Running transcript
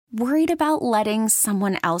Worried about letting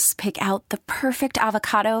someone else pick out the perfect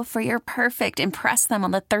avocado for your perfect impress them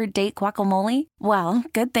on the third date guacamole? Well,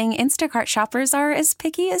 good thing Instacart shoppers are as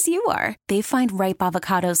picky as you are. They find ripe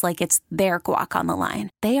avocados like it's their guac on the line.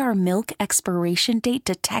 They are milk expiration date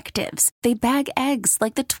detectives. They bag eggs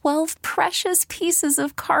like the 12 precious pieces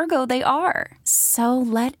of cargo they are. So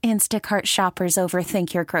let Instacart shoppers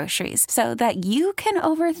overthink your groceries so that you can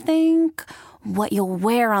overthink what you'll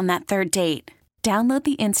wear on that third date. Download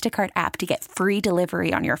the Instacart app to get free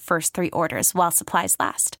delivery on your first 3 orders while supplies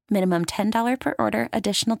last. Minimum $10 per order.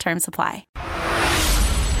 Additional terms apply.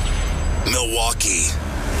 Milwaukee.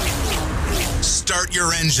 Start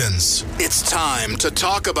your engines. It's time to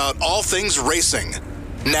talk about all things racing.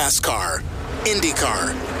 NASCAR,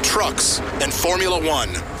 IndyCar, trucks, and Formula One.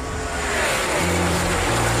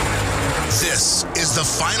 This is the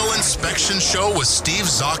Final Inspection Show with Steve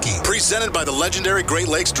Zocchi, presented by the legendary Great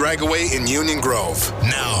Lakes Dragaway in Union Grove.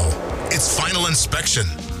 Now, it's Final Inspection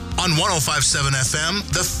on 105.7 FM,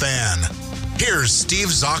 The Fan. Here's Steve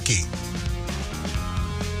Zocchi.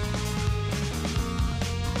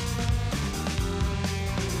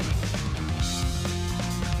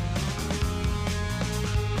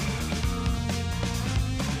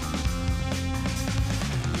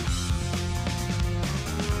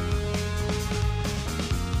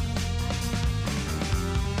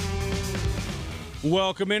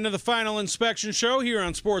 Welcome into the Final Inspection Show here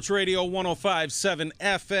on Sports Radio 105.7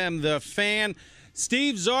 FM, The Fan.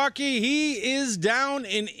 Steve Zocchi, he is down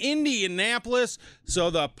in Indianapolis, so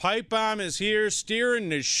the pipe bomb is here steering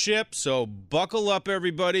the ship, so buckle up,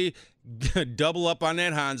 everybody. Double up on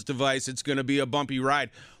that Hans device. It's going to be a bumpy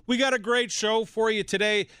ride. We got a great show for you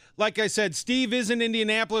today. Like I said, Steve is in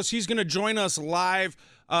Indianapolis. He's going to join us live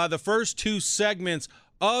the first 2 segments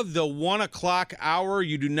of the 1 o'clock hour.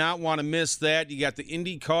 You do not want to miss that. You got the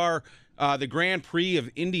IndyCar, the Grand Prix of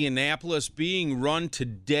Indianapolis being run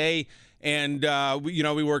today. And,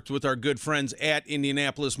 we worked with our good friends at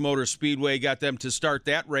Indianapolis Motor Speedway, got them to start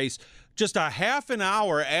that race just a half an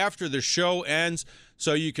hour after the show ends.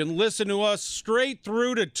 So you can listen to us straight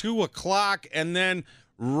through to 2 o'clock. And then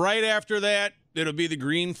right after that, it'll be the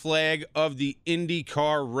green flag of the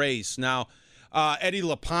IndyCar race. Now, Eddie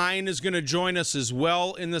Lapine is going to join us as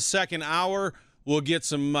well in the second hour. We'll get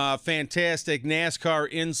some fantastic NASCAR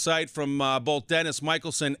insight from both Dennis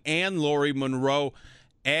Michelson and Lori Monroe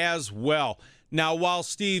as well. Now, while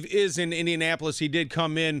Steve is in Indianapolis, he did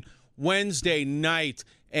come in Wednesday night,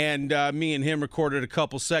 and me and him recorded a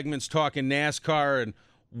couple segments talking NASCAR, and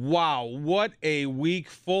wow, what a week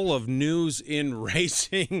full of news in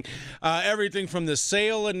racing. Everything from the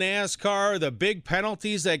sale of NASCAR, the big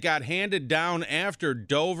penalties that got handed down after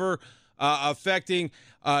Dover, affecting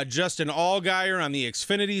Justin Allgaier on the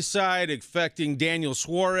Xfinity side, affecting Daniel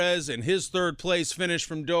Suarez and his third-place finish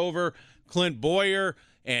from Dover, Clint Bowyer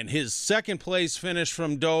and his second-place finish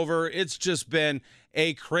from Dover. It's just been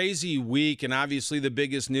a crazy week, and obviously the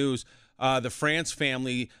biggest news, the France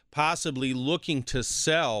family possibly looking to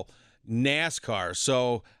sell NASCAR.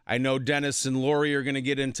 So I know Dennis and Lori are going to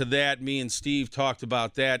get into that. Me and Steve talked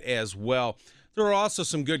about that as well. There are also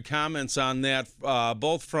some good comments on that,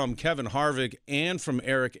 both from Kevin Harvick and from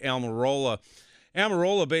Eric Almirola.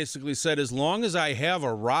 Almirola basically said, as long as I have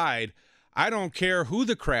a ride, I don't care who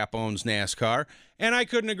the crap owns NASCAR, and I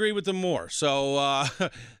couldn't agree with them more. So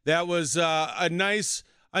that was a nice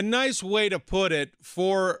way to put it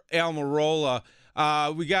for Almirola.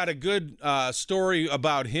 We got a good story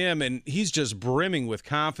about him, and he's just brimming with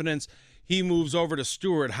confidence. He moves over to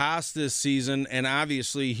Stewart-Haas this season, and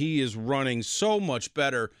obviously he is running so much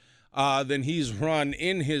better than he's run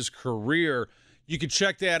in his career. You can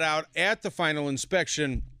check that out at the Final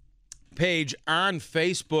Inspection page on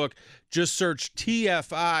Facebook. Just search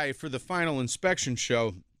TFI for the Final Inspection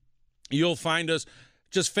Show. You'll find us.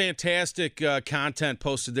 Just fantastic content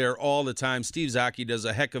posted there all the time. Steve Zocchi does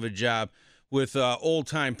a heck of a job with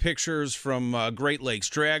old-time pictures from Great Lakes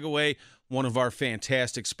Dragaway, one of our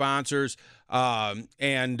fantastic sponsors,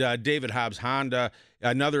 and David Hobbs Honda,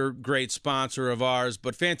 another great sponsor of ours.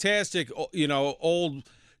 But fantastic, old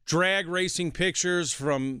drag racing pictures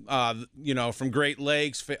from Great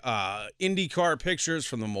Lakes, IndyCar pictures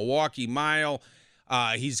from the Milwaukee Mile.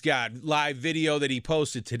 He's got live video that he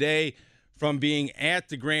posted today from being at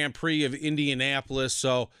the Grand Prix of Indianapolis.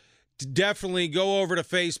 So definitely go over to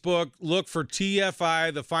Facebook, look for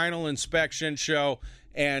TFI, the Final Inspection Show,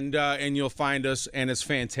 and you'll find us, and it's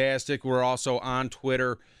fantastic. We're also on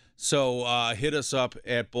Twitter, so hit us up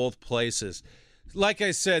at both places. Like I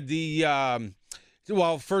said,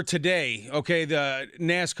 for today, okay, the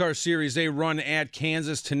NASCAR series, they run at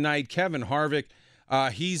Kansas tonight. Kevin Harvick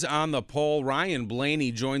He's on the pole. Ryan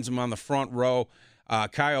Blaney joins him on the front row.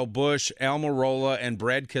 Kyle Busch, Almirola, and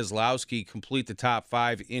Brad Keselowski complete the top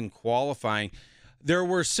 5 in qualifying. There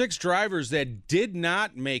were 6 drivers that did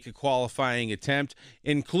not make a qualifying attempt,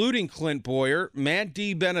 including Clint Bowyer, Matt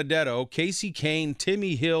DiBenedetto, Casey Kane,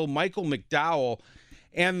 Timmy Hill, Michael McDowell,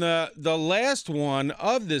 and the last one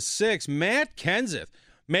of the 6, Matt Kenseth,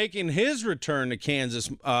 making his return to Kansas,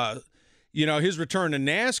 his return to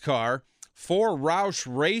NASCAR for Roush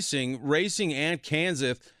Racing and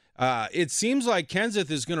Kenseth. It seems like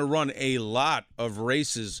Kenseth is going to run a lot of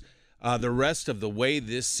races the rest of the way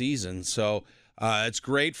this season. So it's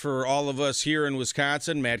great for all of us here in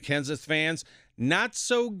Wisconsin, Matt Kenseth fans. Not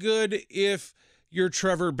so good if you're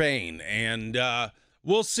Trevor Bayne. And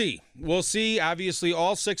we'll see. We'll see. Obviously,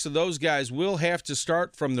 all 6 of those guys will have to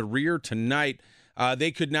start from the rear tonight.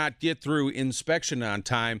 They could not get through inspection on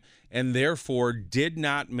time and therefore did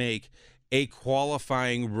not make a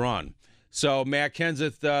qualifying run. So Matt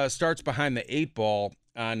Kenseth starts behind the 8 ball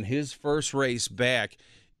on his first race back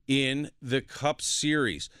in the Cup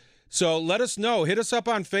Series. So let us know. Hit us up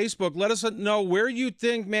on Facebook. Let us know where you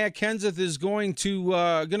think Matt Kenseth is going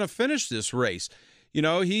to finish this race. You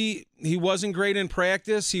know, he wasn't great in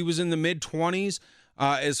practice. He was in the mid-20s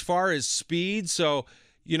as far as speed. So,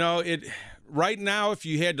 you know, right now, if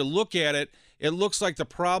you had to look at it, it looks like the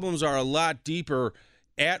problems are a lot deeper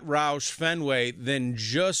at Roush Fenway than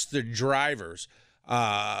just the drivers.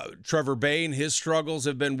 Trevor Bayne, his struggles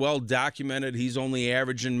have been well documented. He's only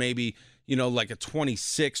averaging maybe, like a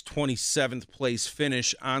 26th, 27th place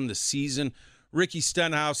finish on the season. Ricky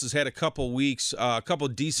Stenhouse has had a couple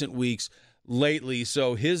decent weeks lately,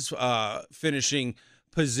 so his finishing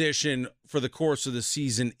position for the course of the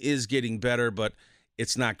season is getting better, but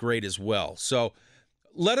it's not great as well. So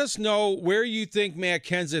let us know where you think Matt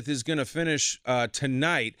Kenseth is going to finish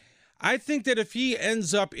tonight. I think that if he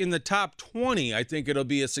ends up in the top 20, I think it'll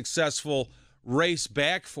be a successful race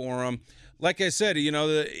back for him. Like I said,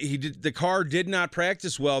 the car did not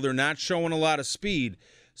practice well. They're not showing a lot of speed.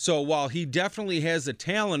 So while he definitely has the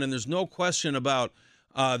talent, and there's no question about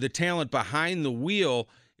the talent behind the wheel,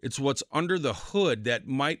 it's what's under the hood that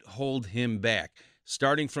might hold him back.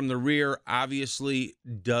 Starting from the rear obviously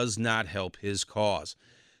does not help his cause.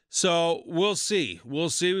 So we'll see. We'll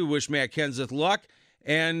see. We wish Matt Kenseth luck,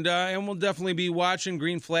 and we'll definitely be watching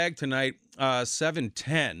Green Flag tonight,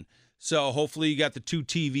 7:10. So hopefully you got the 2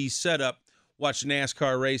 TVs set up, watch the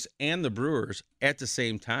NASCAR race and the Brewers at the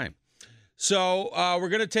same time. So we're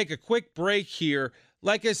going to take a quick break here.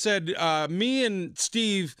 Like I said, me and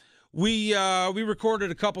Steve, we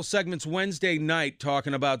recorded a couple segments Wednesday night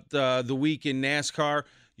talking about the week in NASCAR.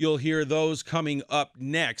 You'll hear those coming up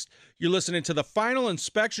next. You're listening to the Final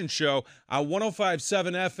Inspection Show on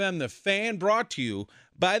 105.7 FM, The Fan, brought to you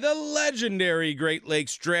by the legendary Great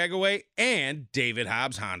Lakes Dragaway and David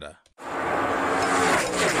Hobbs Honda.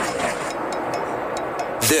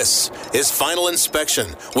 This is Final Inspection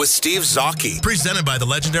with Steve Zocchi, presented by the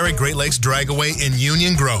legendary Great Lakes Dragaway in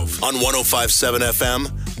Union Grove on 105.7 FM,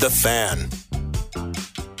 The Fan.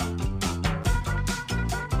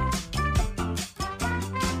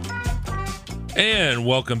 And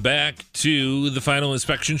welcome back to the Final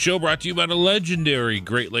Inspection Show, brought to you by the legendary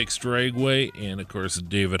Great Lakes Dragway and, of course,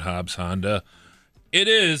 David Hobbs Honda. It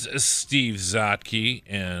is Steve Zotke,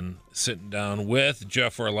 and sitting down with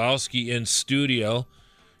Jeff Orlowski in studio.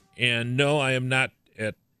 And no, I am not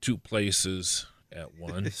at 2 places at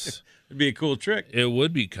once. It'd be a cool trick. It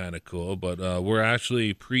would be kind of cool, but we're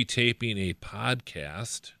actually pre-taping a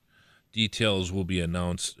podcast. Details will be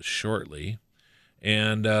announced shortly.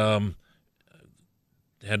 And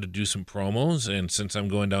had to do some promos, and since I'm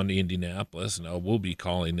going down to Indianapolis, now we'll be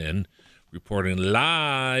calling in, reporting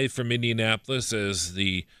live from Indianapolis as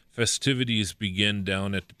the festivities begin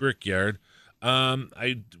down at the Brickyard.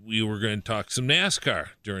 We were going to talk some NASCAR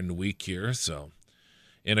during the week here, so.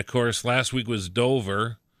 And, of course, last week was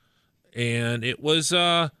Dover, and it was,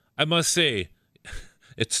 I must say,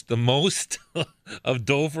 it's the most of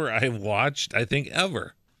Dover I've watched, I think,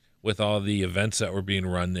 ever, with all the events that were being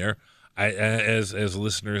run there. As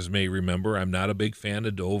listeners may remember, I'm not a big fan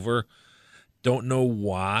of Dover. Don't know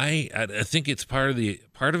why. I think it's part of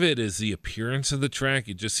it is the appearance of the track.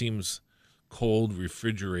 It just seems cold,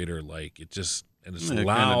 refrigerator-like. It's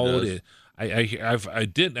loud. I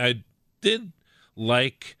did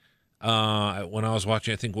like when I was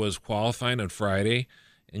watching, I think it was qualifying on Friday,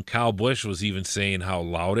 and Kyle Busch was even saying how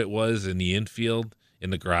loud it was in the infield,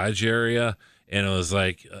 in the garage area, and it was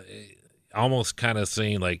like almost kind of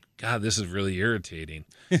saying like, God, this is really irritating.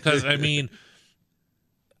 Because, I mean,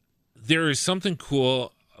 there is something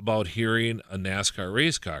cool about hearing a NASCAR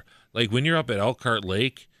race car. like when you're up at Elkhart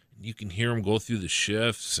Lake, you can hear them go through the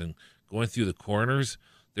shifts and going through the corners.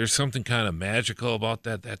 There's something kind of magical about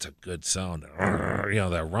that. That's a good sound. You know,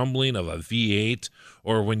 that rumbling of a V8.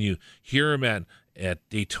 Or when you hear them at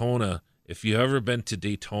Daytona, if you've ever been to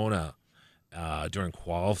Daytona during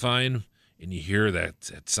qualifying and you hear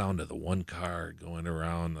that sound of the one car going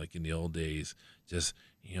around like in the old days, just,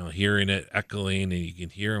 you know, hearing it echoing, and you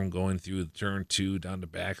can hear them going through turn 2 down the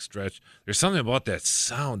backstretch. There's something about that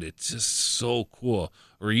sound. It's just so cool.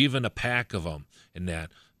 Or even a pack of them in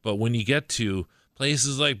that. But when you get to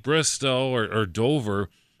places like Bristol or Dover,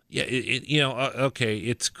 yeah, okay,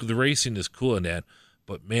 it's the racing is cool in that,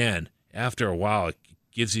 but man, after a while, it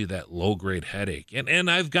gives you that low-grade headache.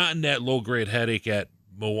 And I've gotten that low-grade headache at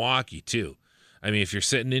Milwaukee, too. I mean, if you're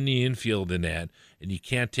sitting in the infield in that and you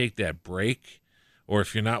can't take that break, or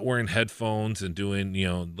if you're not wearing headphones and doing, you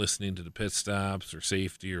know, listening to the pit stops or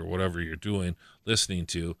safety or whatever you're doing, listening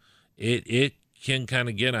to, it can kind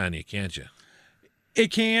of get on you, can't you? It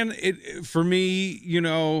can. For me, you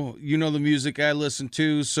know the music I listen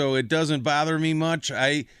to, so it doesn't bother me much.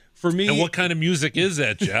 And what kind of music is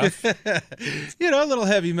that, Jeff? A little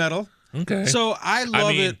heavy metal. Okay. So I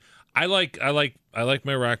love it. I like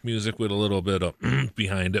my rock music with a little bit of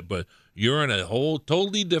behind it, but you're on a whole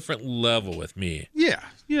totally different level with me. Yeah,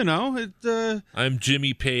 I'm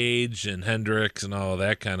Jimmy Page and Hendrix and all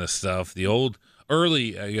that kind of stuff. The old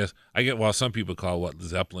early, I guess some people call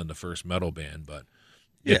Zeppelin the first metal band, but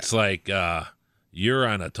it's like you're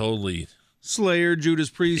on a totally Slayer, Judas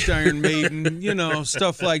Priest, Iron Maiden,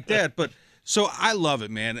 stuff like that. But so I love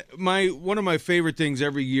it, man. One of my favorite things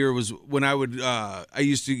every year was when I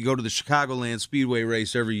used to go to the Chicagoland Speedway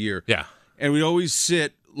race every year. Yeah. And we'd always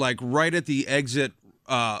sit like right at the exit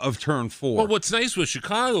of turn 4. Well, what's nice with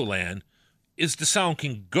Chicagoland is the sound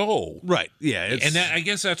can go. Right. Yeah. And I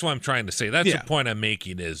guess that's what I'm trying to say. That's the point I'm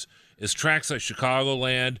making is tracks like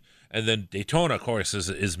Chicagoland. And then Daytona, of course,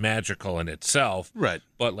 is magical in itself. Right.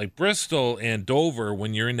 But like Bristol and Dover,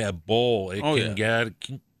 when you're in that bowl, get,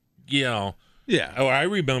 Yeah. Oh, I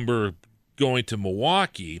remember going to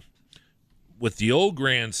Milwaukee with the old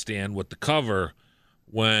grandstand with the cover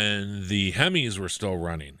when the Hemis were still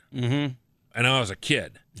running. Mm-hmm. And I was a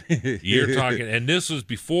kid. You're talking, and this was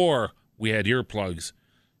before we had earplugs.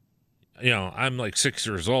 I'm like 6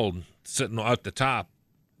 years old, sitting at the top.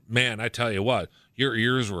 Man, I tell you what. Your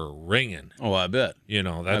ears were ringing. Oh, I bet.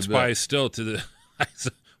 That's why still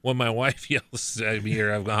when my wife yells at me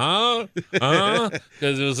here, I'm going, huh?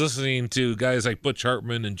 Because I was listening to guys like Butch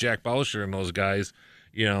Hartman and Jack Boucher and those guys,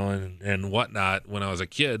 and whatnot when I was a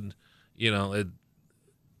kid,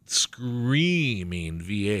 screaming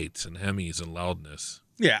V8s and Hemis and loudness.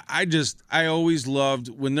 Yeah, I always loved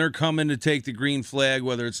when they're coming to take the green flag,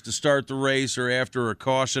 whether it's to start the race or after a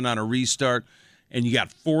caution on a restart, and you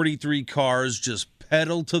got 43 cars just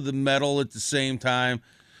pedal to the metal at the same time.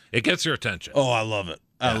 It gets your attention. Oh, I love it.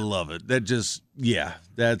 Yeah. I love it. That just,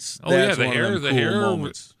 that's the one hair, of them cool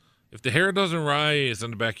moments. If the hair doesn't rise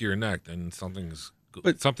on the back of your neck, then something's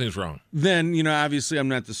wrong. Then, obviously I'm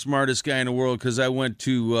not the smartest guy in the world because I went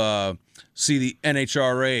to see the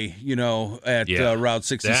NHRA, at Route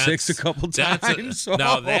 66 a couple times.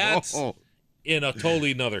 Now that's in a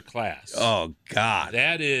totally another class. Oh, God.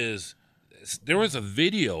 There was a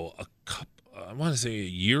video I want to say a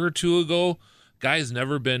year or two ago. Guy's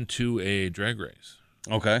never been to a drag race.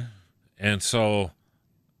 Okay. And so,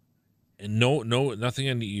 nothing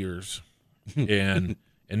in the ears, and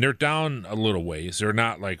they're down a little ways. They're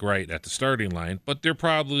not like right at the starting line, but they're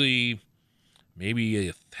probably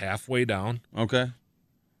maybe halfway down. Okay.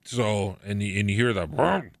 So, and you hear the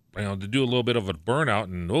to do a little bit of a burnout,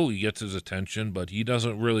 and he gets his attention, but he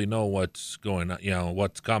doesn't really know what's going on,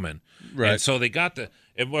 what's coming. Right. And so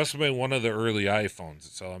it must have been one of the early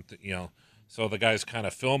iPhones. So so the guy's kind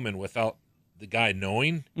of filming without the guy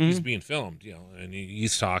knowing he's being filmed, and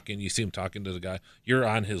he's talking. You see him talking to the guy. You're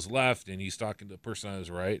on his left, and he's talking to the person on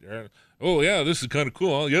his right. Oh yeah, this is kind of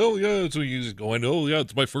cool. Yeah. So he's going. Oh yeah,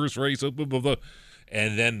 it's my first race. Blah, blah, blah.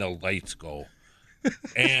 And then the lights go.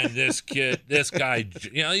 And this guy,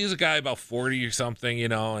 he's a guy about 40 or something,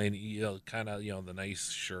 and kind of, the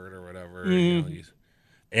nice shirt or whatever,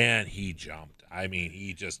 and he jumped. I mean,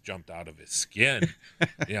 he just jumped out of his skin,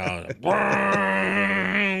 that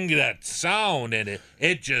sound, and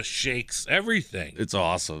it just shakes everything. It's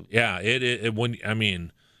awesome. Yeah,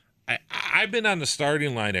 I've been on the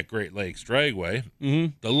starting line at Great Lakes Dragway,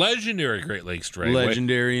 the legendary Great Lakes Dragway.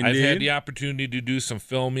 Legendary indeed. I've had the opportunity to do some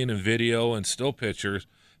filming and video and still pictures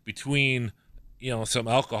between, some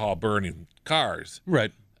alcohol burning cars.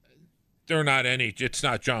 Right. they're not any. It's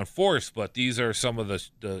not John Force, but these are some of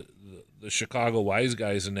the Chicago wise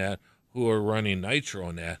guys in that who are running Nitro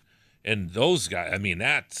in that, and those guys. I mean,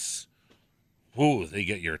 that's. Ooh, they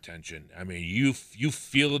get your attention. I mean, you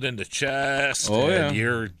feel it in the chest. Oh, and yeah.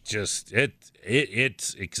 You're just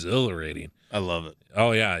it's exhilarating. I love it.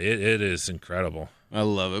 Oh yeah, it is incredible. I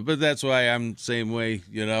love it. But that's why I'm the same way,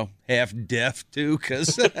 half deaf too,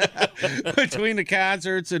 because between the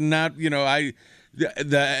concerts and not, the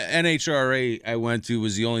NHRA I went to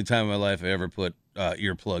was the only time in my life I ever put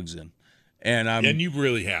earplugs in. And you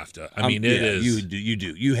really have to. I mean, it is. You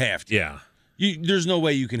do. You have to. Yeah. There's no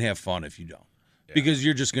way you can have fun if you don't. Yeah. Because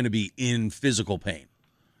you're just going to be in physical pain.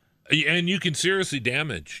 And you can seriously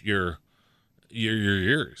damage your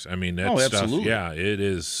ears. I mean, that stuff. Absolutely. Yeah, it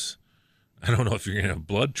is. I don't know if you're going to have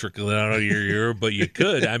blood trickling out of your ear, but you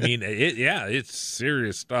could. I mean, it's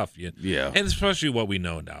serious stuff. Yeah. And especially what we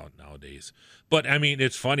know nowadays. But, I mean,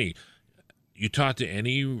 it's funny. You talk to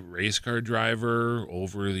any race car driver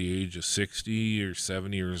over the age of 60 or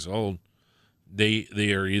 70 years old, they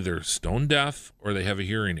are either stone deaf or they have a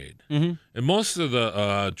hearing aid. Mm-hmm. And most of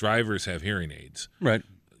the drivers have hearing aids. Right.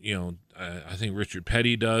 I think Richard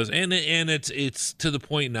Petty does, and it's to the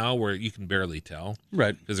point now where you can barely tell,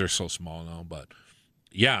 right? Because they're so small now. But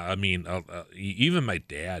yeah, I mean, even my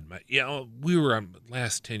dad, we were on the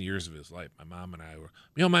last 10 years of his life. My mom and I were,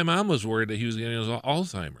 my mom was worried that he was getting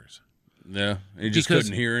Alzheimer's. Yeah, he just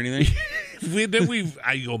couldn't hear anything.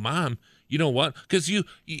 I go, Mom, you know what? Because you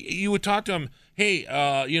would talk to him, hey,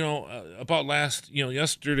 about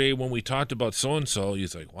yesterday when we talked about so and so.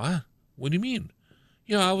 He's like, what? What do you mean?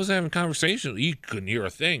 I was having a conversation. He couldn't hear a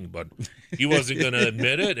thing, but he wasn't going to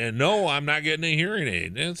admit it. And no, I'm not getting a hearing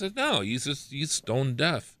aid. And I said, no, he's stone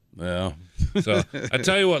deaf. Yeah. So I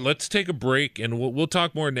tell you what, let's take a break, and we'll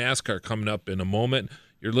talk more NASCAR coming up in a moment.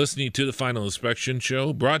 You're listening to the Final Inspection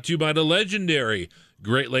Show, brought to you by the legendary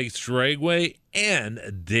Great Lakes Dragway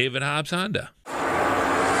and David Hobbs Honda.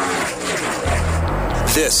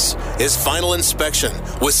 This is Final Inspection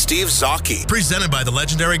with Steve Zocchi, presented by the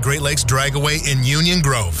legendary Great Lakes Dragway in Union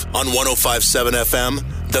Grove on 105.7 FM,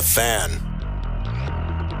 The Fan.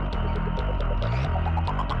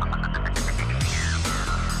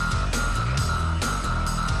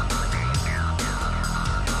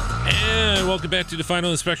 And welcome back to the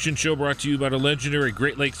Final Inspection Show, brought to you by the legendary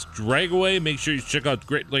Great Lakes Dragway. Make sure you check out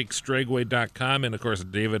GreatLakesDragway.com and, of course,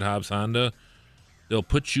 David Hobbs Honda. They'll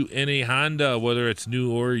put you in a Honda, whether it's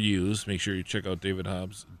new or used. Make sure you check out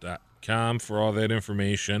DavidHobbs.com for all that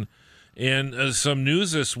information. And some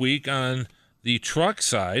news this week on the truck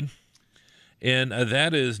side, and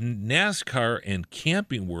that is NASCAR and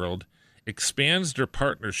Camping World expands their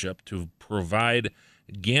partnership to provide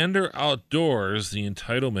Gander Outdoors the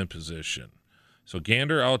entitlement position. So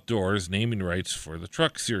Gander Outdoors naming rights for the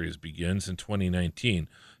Truck Series begins in 2019.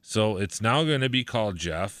 So it's now going to be called,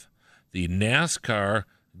 Jeff, the NASCAR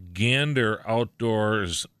Gander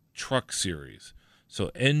Outdoors Truck Series. So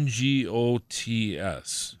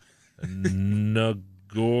NGOTS.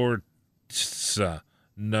 NGOTS.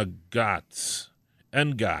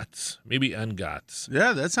 Maybe NGOTS.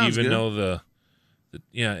 Yeah, that sounds good. Even though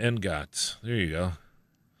NGOTS. There you go.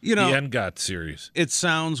 The NGOTS series. It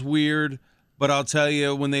sounds weird, but I'll tell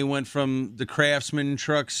you, when they went from the Craftsman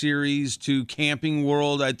Truck Series to Camping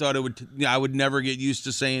World, I thought I would never get used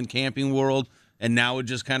to saying Camping World, and now it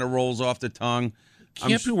just kind of rolls off the tongue.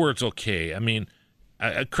 Camping World's okay. I mean,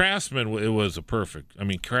 Craftsman, it was a perfect. I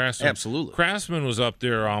mean, Craftsman. Absolutely. Craftsman was up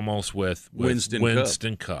there almost with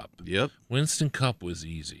Winston Cup. Yep. Winston Cup was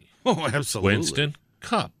easy. Oh, absolutely. Winston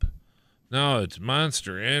Cup. Now it's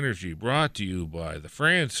Monster Energy, brought to you by the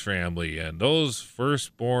France family and those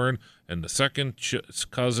firstborn and the second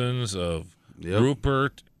cousins of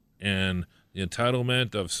Rupert and the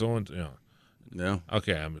entitlement of so and No.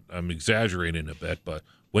 Okay, I'm exaggerating a bit, but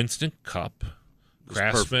Winston Cup,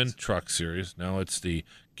 Craftsman Truck Series. Now it's the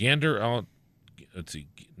NASCAR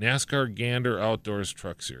Gander Outdoors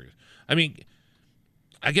Truck Series. I mean,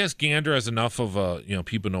 I guess Gander has enough of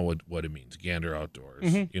people know what it means. Gander Outdoors,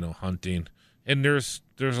 hunting, and there's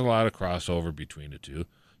a lot of crossover between the two.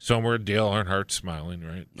 Somewhere Dale Earnhardt smiling,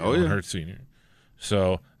 right? Dale Earnhardt Sr.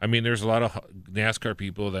 So I mean, there's a lot of NASCAR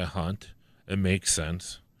people that hunt. It makes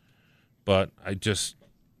sense, but I just,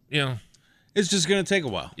 it's just going to take a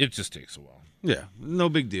while. It just takes a while. Yeah, no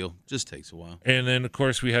big deal. Just takes a while. And then of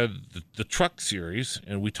course we had the Truck Series,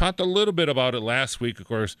 and we talked a little bit about it last week. Of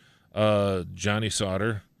course. Johnny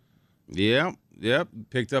Sauter. Yep.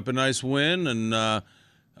 Picked up a nice win. And Noah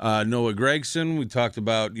Gragson, we talked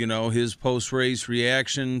about, his post-race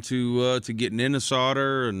reaction to getting into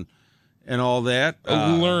Sauter and all that.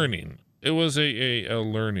 Learning. It was a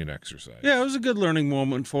learning exercise. Yeah, it was a good learning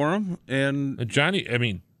moment for him. And Johnny, I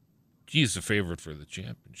mean, he's the favorite for the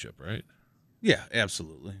championship, right? yeah,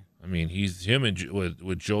 absolutely. I mean, him and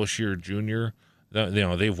with Joe Shear Jr.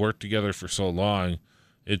 They've worked together for so long.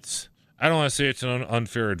 I don't want to say it's an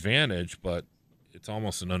unfair advantage, but it's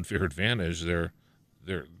almost an unfair advantage. They're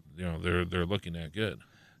looking at good.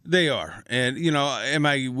 They are. And, am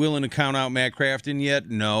I willing to count out Matt Crafton yet?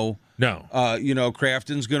 No. No.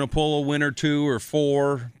 Crafton's going to pull a win or two or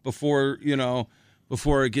four before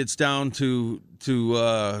it gets down to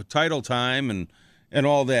title time and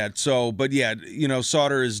all that. So, but yeah,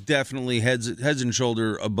 Sauter is definitely heads and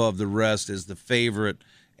shoulder above the rest as the favorite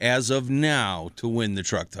as of now to win the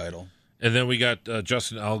truck title. And then we got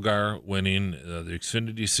Justin Allgaier winning the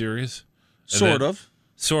Xfinity Series. Sort of,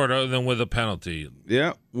 then with a penalty.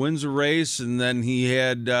 Yeah, wins a race, and then he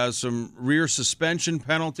had some rear suspension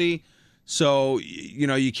penalty. So,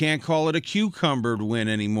 you can't call it a cucumbered win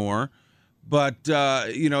anymore. But,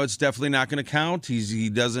 it's definitely not going to count. He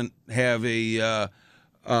doesn't have a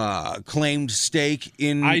claimed stake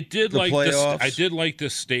in the playoffs. I did like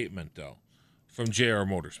this statement, though, from JR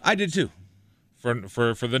Motorsports. I did, too. For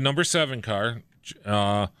the number 7 car,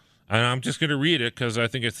 and I'm just going to read it because I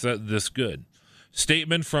think it's this good.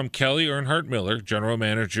 Statement from Kelly Earnhardt Miller, general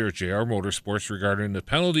manager at JR Motorsports, regarding the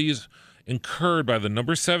penalties incurred by the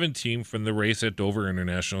number 7 team from the race at Dover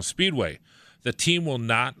International Speedway. The team will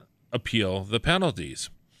not appeal the penalties.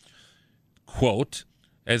 Quote,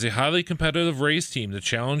 as a highly competitive race team, the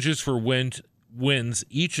challenges for wins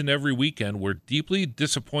each and every weekend were deeply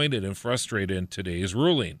disappointed and frustrated in today's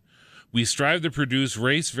ruling. We strive to produce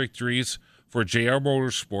race victories for JR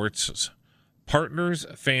Motorsports partners,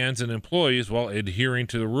 fans, and employees while adhering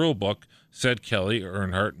to the rule book, said Kelly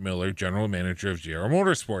Earnhardt Miller, general manager of JR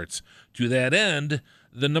Motorsports. To that end,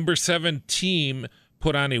 the number 7 team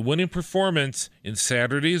put on a winning performance in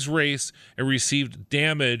Saturday's race and received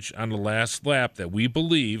damage on the last lap that we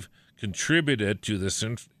believe contributed to this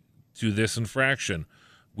infraction.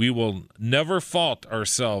 We will never fault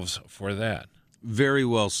ourselves for that. Very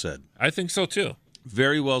well said. I think so, too.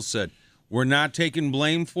 Very well said. We're not taking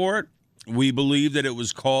blame for it. We believe that it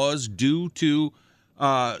was caused due to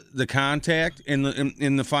the contact in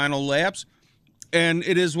the final laps, and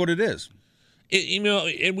it is what it is.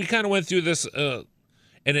 And we kind of went through this, and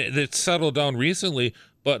it settled down recently,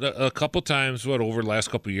 but a couple times, over the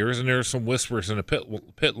last couple of years, and there are some whispers in the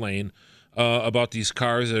pit lane about these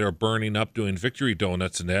cars that are burning up, doing victory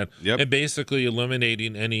donuts and that, and basically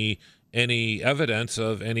eliminating any evidence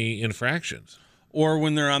of any infractions. Or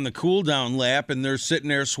when they're on the cool down lap and they're sitting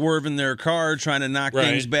there swerving their car, trying to knock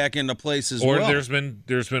things back into place as well. Or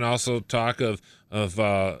there's been also talk of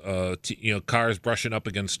cars brushing up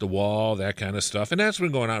against the wall, that kind of stuff, and that's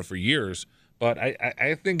been going on for years. But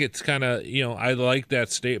I think it's kind of, I like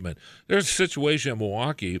that statement. There's a situation in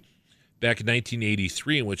Milwaukee back in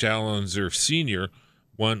 1983 in which Al Unser Sr.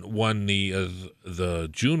 won the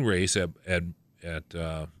June race I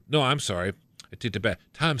take it back.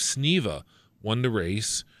 Tom Sneva won the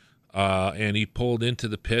race, and he pulled into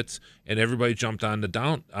the pits, and everybody jumped on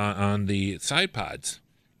the side pods,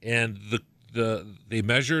 and they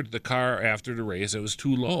measured the car after the race. It was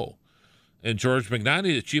too low, and George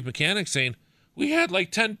McNally, the chief mechanic, saying, "We had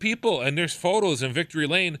like 10 people, and there's photos in Victory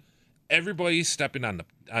Lane. Everybody's stepping on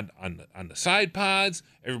the side pods.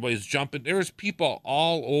 Everybody's jumping. There's people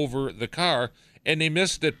all over the car, and they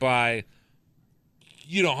missed it by."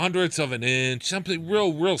 Hundredths of an inch, something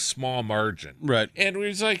real small margin. Right. And we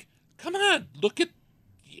was like, come on, look at,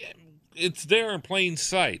 it's there in plain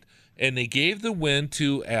sight. And they gave the win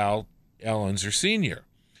to Al Unser Sr.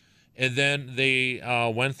 And then they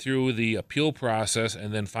went through the appeal process,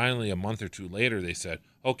 and then finally a month or two later they said,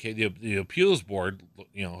 okay, the appeals board,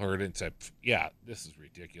 heard it and said, yeah, this is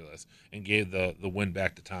ridiculous, and gave the win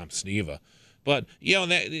back to Tom Sneva. But,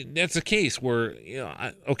 that's a case where,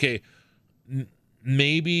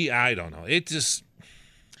 maybe, I don't know. It just,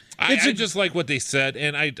 I just like what they said,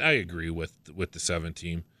 and I agree with the 7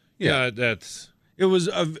 team. Yeah, it's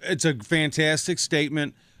a fantastic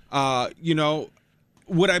statement.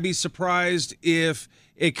 Would I be surprised if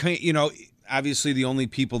it, obviously the only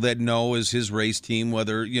people that know is his race team,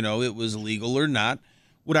 whether, it was legal or not.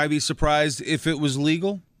 Would I be surprised if it was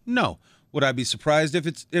legal? No. Would I be surprised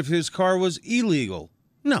if his car was illegal?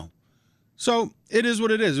 No. So it is what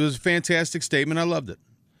it is. It was a fantastic statement. I loved it.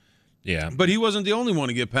 Yeah. But he wasn't the only one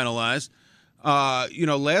to get penalized.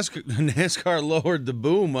 NASCAR lowered the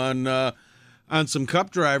boom on some Cup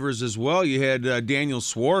drivers as well. You had Daniel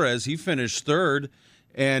Suarez. He finished third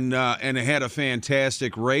and had a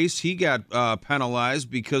fantastic race. He got penalized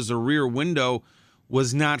because the rear window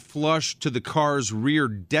was not flush to the car's rear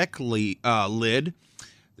deck lid.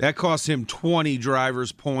 That cost him 20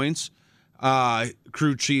 driver's points.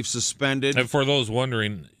 Crew chief suspended. And for those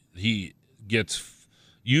wondering, he gets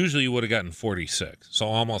usually would have gotten 46, so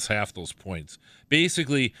almost half those points.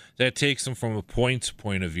 Basically, that takes him from a points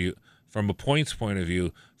point of view, from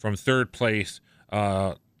third place.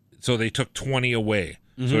 So they took 20 away.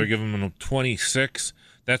 So they're giving him 26.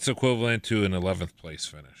 That's equivalent to an 11th place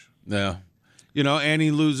finish. Yeah. And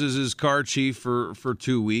he loses his car chief for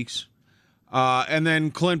 2 weeks. And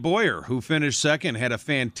then Clint Boyer, who finished second, had a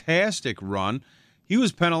fantastic run. He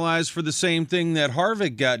was penalized for the same thing that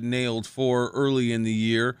Harvick got nailed for early in the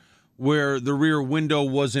year, where the rear window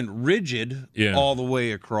wasn't rigid all the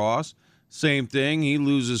way across. Same thing. He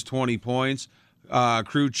loses 20 points.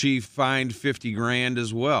 Crew chief fined $50,000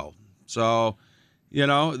 as well. So,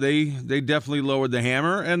 they definitely lowered the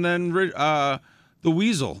hammer. And then the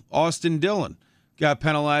Weasel, Austin Dillon, got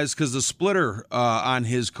penalized because the splitter on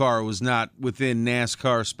his car was not within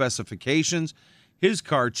NASCAR specifications. His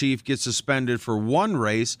car chief gets suspended for one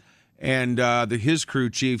race, and his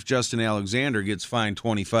crew chief, Justin Alexander, gets fined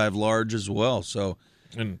 $25 large as well. So,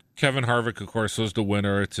 and Kevin Harvick, of course, was the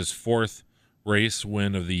winner. It's his fourth race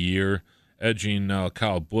win of the year, edging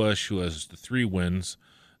Kyle Busch, who has the 3 wins,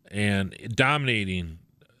 and dominating,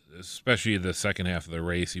 especially the second half of the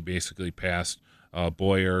race. He basically passed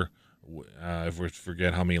Boyer. If we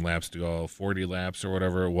forget how many laps to go, 40 laps or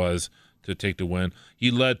whatever it was to take the win.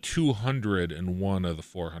 He led 201 of the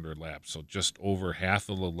 400 laps, so just over half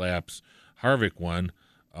of the laps Harvick won.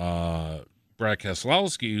 Brad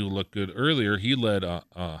Keselowski, who looked good earlier, he led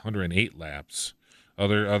 108 laps.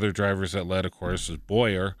 Other drivers that led, of course, was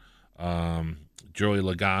Boyer. Joey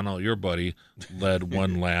Logano, your buddy, led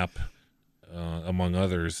 1 lap, among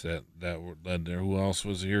others that led there. Who else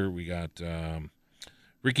was here? We got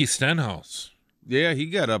Ricky Stenhouse. Yeah, he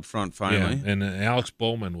got up front finally. Yeah, and Alex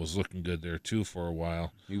Bowman was looking good there, too, for a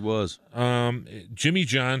while. He was. Jimmy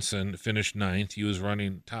Johnson finished 9th. He was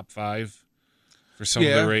running top 5 for some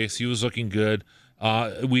of the race. He was looking good.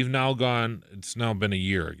 We've now it's now been a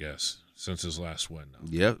year, I guess, since his last win now.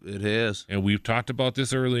 Yep, it has. And we've talked about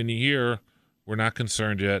this early in the year. We're not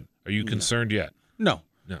concerned yet. Are you concerned yet? No.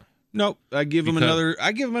 Nope. I give him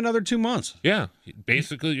another 2 months. Yeah,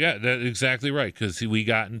 basically, that's exactly right. Because we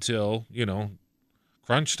got until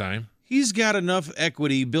crunch time. He's got enough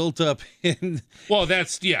equity built up in. Well,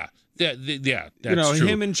 that's that's true.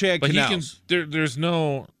 Him and Chad Knaus. There's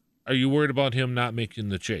no. Are you worried about him not making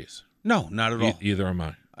the chase? No, not at all. Either am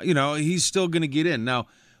I. He's still going to get in now.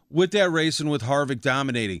 With that race and with Harvick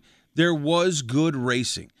dominating, there was good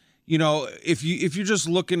racing. If you're just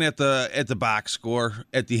looking at the box score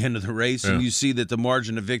at the end of the race and you see that the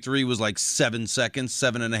margin of victory was like 7 seconds,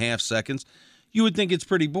 7.5 seconds, you would think it's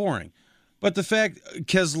pretty boring. But the fact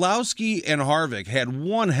Keselowski and Harvick had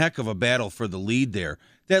one heck of a battle for the lead there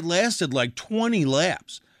that lasted like 20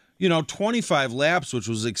 laps, 25 laps, which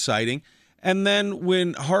was exciting. And then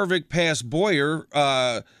when Harvick passed Boyer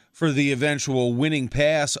for the eventual winning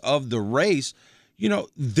pass of the race,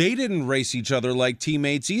 they didn't race each other like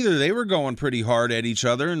teammates either. They were going pretty hard at each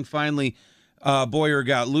other, and finally Boyer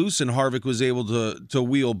got loose, and Harvick was able to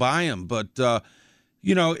wheel by him. But,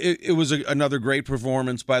 it was another great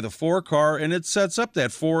performance by the 4 car, and it sets up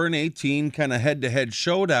that 4 and 18 kind of head-to-head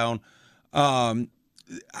showdown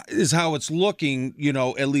is how it's looking,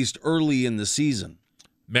 at least early in the season.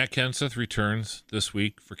 Matt Kenseth returns this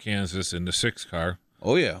week for Kansas in the 6 car.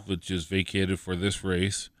 Oh, yeah. Which is vacated for this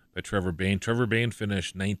race by Trevor Bayne. Trevor Bayne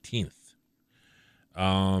finished 19th.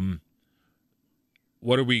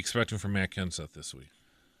 What are we expecting from Matt Kenseth this week?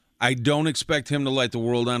 I don't expect him to light the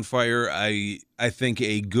world on fire. I think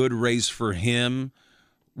a good race for him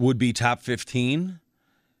would be top 15.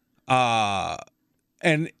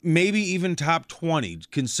 And maybe even top 20,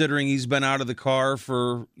 considering he's been out of the car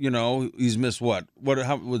for, he's missed what?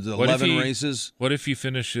 How was it, 11 races? What if he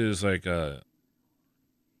finishes like 9th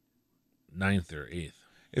or 8th?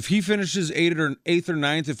 If he finishes 8th or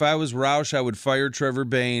 9th, if I was Roush, I would fire Trevor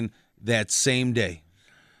Bayne that same day.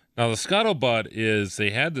 Now, the scuttlebutt is they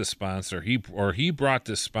had this sponsor, he brought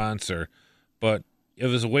this sponsor, but it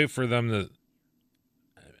was a way for them to,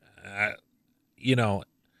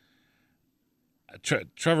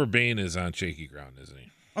 Trevor Bayne is on shaky ground, isn't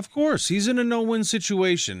he? Of course. He's in a no-win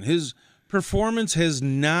situation. His performance has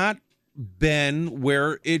not been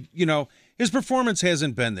where his performance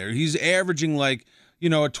hasn't been there. He's averaging like, a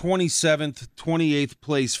 27th, 28th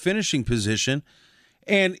place finishing position.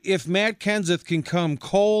 And if Matt Kenseth can come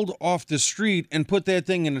cold off the street and put that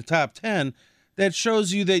thing in the top 10, that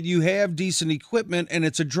shows you that you have decent equipment and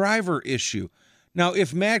it's a driver issue. Now,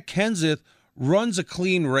 if Matt Kenseth runs a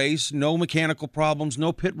clean race, no mechanical problems,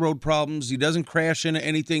 no pit road problems. He doesn't crash into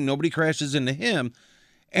anything. Nobody crashes into him.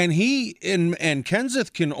 And he and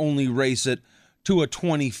Kenseth can only race it to a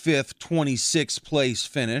 25th, 26th place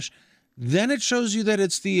finish. Then it shows you that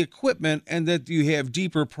it's the equipment and that you have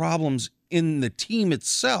deeper problems in the team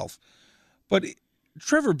itself. But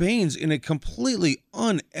Trevor Bayne's in a completely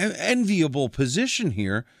unenviable position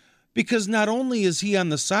here, because not only is he on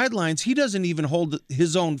the sidelines, he doesn't even hold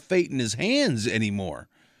his own fate in his hands anymore,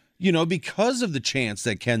 because of the chance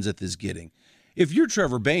that Kenseth is getting. If you're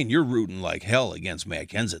Trevor Bayne, you're rooting like hell against Matt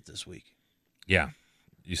Kenseth this week. Yeah,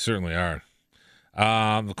 you certainly are.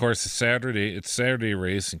 Of course, it's Saturday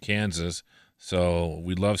race in Kansas, so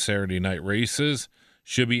we love Saturday night races.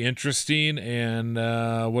 Should be interesting. And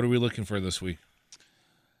what are we looking for this week?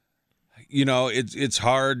 It's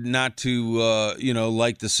hard not to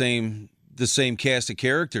like the same cast of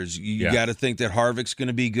characters. You got to think that Harvick's going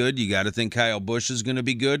to be good. You got to think Kyle Busch is going to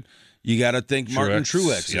be good. You got to think Martin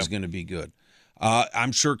Truex is going to be good.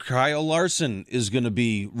 I'm sure Kyle Larson is going to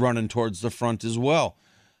be running towards the front as well.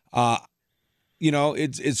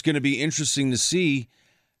 It's going to be interesting to see.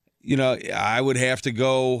 I would have to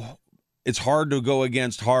go. It's hard to go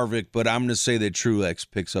against Harvick, but I'm going to say that Truex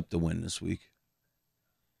picks up the win this week.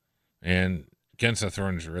 And Kenseth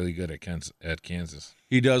runs really good at Kansas.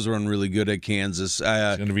 He does run really good at Kansas.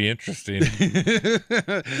 It's going to be interesting.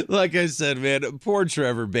 Like I said, man, poor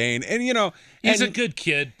Trevor Bayne. And, he's a good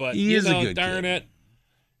kid, but, he is a good darn kid.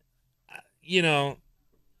 it,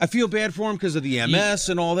 I feel bad for him because of the MS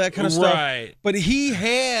and all that kind of stuff. Right. But he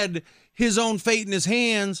had his own fate in his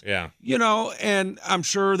hands. Yeah. And I'm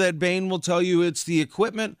sure that Bayne will tell you it's the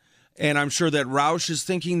equipment. And I'm sure that Roush is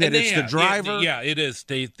thinking that it's the driver. It is.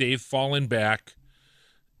 They've fallen back.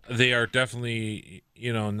 They are definitely,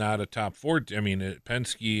 not a top four. I mean,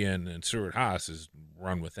 Penske and Stewart Haas has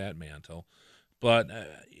run with that mantle. But,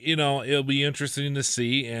 it'll be interesting to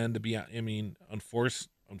see. And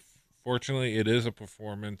unfortunately, it is a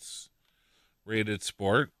performance-rated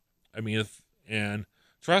sport. And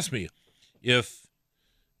trust me, if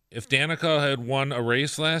Danica had won a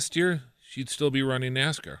race last year, she'd still be running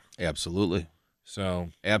NASCAR. Absolutely. So.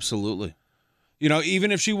 Absolutely.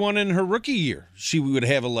 Even if she won in her rookie year, she would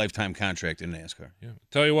have a lifetime contract in NASCAR. Yeah.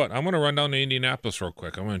 Tell you what, I'm going to run down to Indianapolis real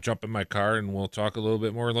quick. I'm going to jump in my car, and we'll talk a little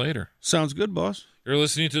bit more later. Sounds good, boss. You're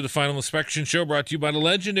listening to the Final Inspection Show, brought to you by the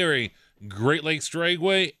legendary Great Lakes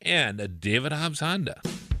Dragway and David Hobbs Honda.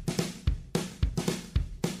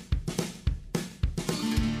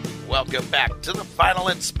 Welcome back to the Final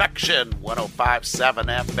Inspection,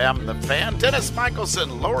 105.7 FM, The Fan. Dennis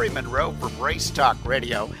Michelson, Lori Monroe from Race Talk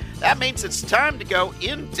Radio. That means it's time to go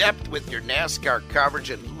in-depth with your NASCAR coverage.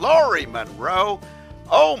 And Lori Monroe,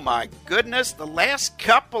 oh my goodness, the last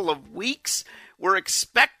couple of weeks, we're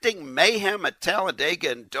expecting mayhem at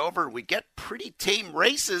Talladega and Dover. We get pretty tame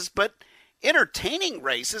races, but entertaining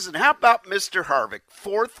races. And how about Mr. Harvick,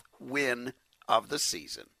 4th win of the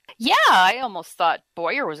season? Yeah, I almost thought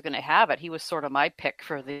Boyer was going to have it. He was sort of my pick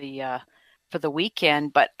for the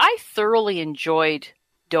weekend, but I thoroughly enjoyed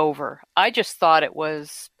Dover. I just thought it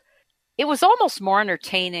was almost more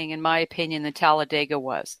entertaining, in my opinion, than Talladega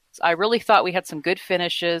was. I really thought we had some good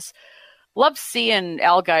finishes. Loved seeing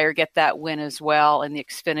Allgaier get that win as well in the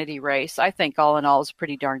Xfinity race. I think all in all, it was a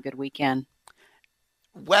pretty darn good weekend.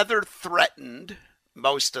 Weather threatened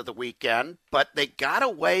most of the weekend, but they got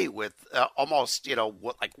away with almost,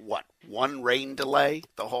 one rain delay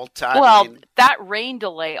the whole time. Well, that rain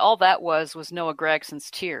delay, all that was Noah Gregson's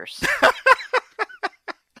tears.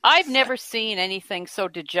 I've never seen anything so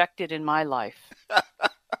dejected in my life.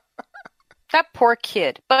 That poor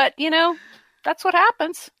kid. But, that's what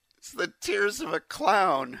happens. It's the tears of a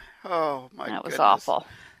clown. Oh, my goodness. That was awful.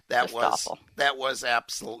 Awful. That was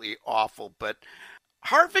absolutely awful. But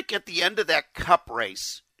Harvick at the end of that Cup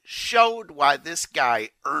race showed why this guy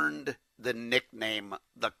earned the nickname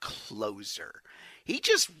the Closer. He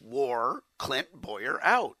just wore Clint Boyer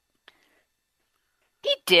out.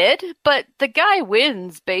 He did, but the guy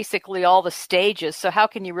wins basically all the stages, so how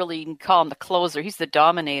can you really even call him the Closer? He's the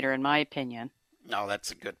dominator, in my opinion. No, that's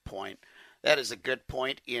a good point. That is a good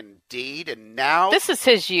point indeed. And now this is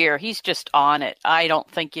his year. He's just on it. I don't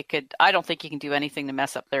think you can do anything to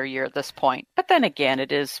mess up their year at this point. But then again,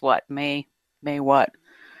 it is what? May what?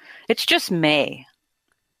 It's just May.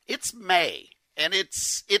 It's May, and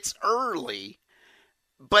it's early,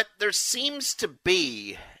 but there seems to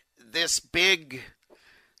be this big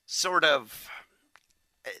sort of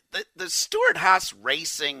the Stewart Haas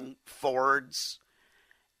Racing Fords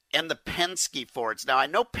and the Penske Fords. Now, I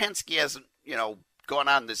know Penske hasn't, going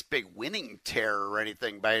on this big winning tear or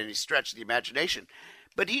anything by any stretch of the imagination.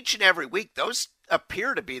 But each and every week, those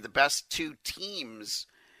appear to be the best two teams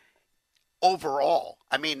overall.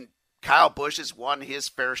 I mean, Kyle Busch has won his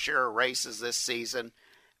fair share of races this season,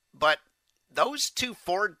 but those two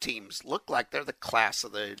Ford teams look like they're the class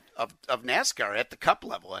of NASCAR at the Cup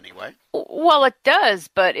level anyway. Well, it does,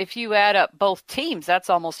 but if you add up both teams, that's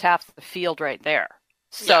almost half the field right there.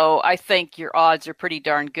 So yeah. I think your odds are pretty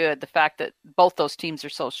darn good. The fact that both those teams are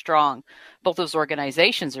so strong, both those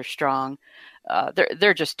organizations are strong,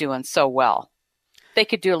 they're just doing so well. They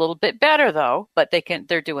could do a little bit better though, but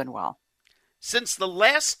they're doing well. Since the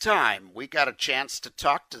last time we got a chance to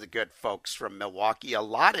talk to the good folks from Milwaukee, a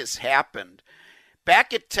lot has happened.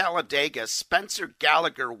 Back at Talladega, Spencer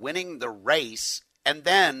Gallagher winning the race and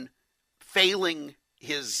then failing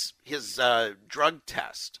his drug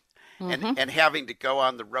test and having to go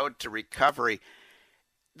on the road to recovery.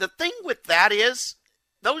 The thing with that is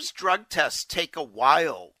those drug tests take a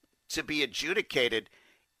while to be adjudicated.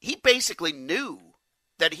 He basically knew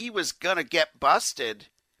that he was going to get busted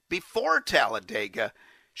before Talladega.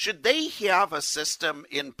 Should they have a system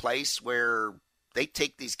in place where they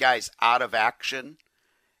take these guys out of action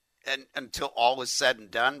and until all is said and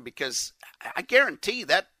done? Because I guarantee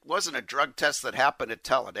that wasn't a drug test that happened at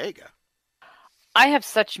Talladega. I have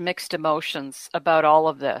such mixed emotions about all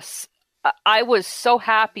of this. I was so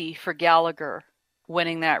happy for Gallagher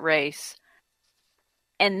winning that race.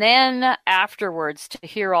 And then afterwards to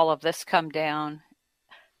hear all of this come down,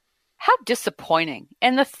 how disappointing.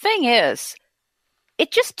 And the thing is,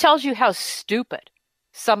 it just tells you how stupid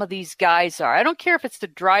some of these guys are. I don't care if it's the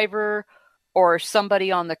driver or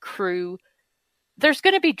somebody on the crew. There's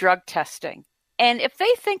going to be drug testing. And if they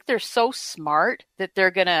think they're so smart that they're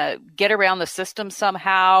going to get around the system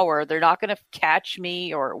somehow, or they're not going to catch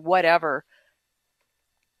me or whatever,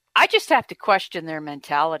 I just have to question their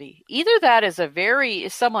mentality. Either that is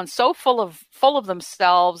someone so full of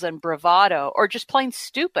themselves and bravado, or just plain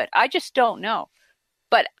stupid. I just don't know.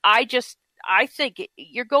 But I think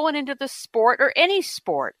you're going into the sport, or any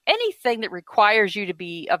sport, anything that requires you to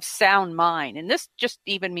be of sound mind. And this just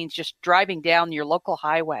even means just driving down your local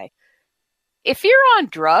highway. If you're on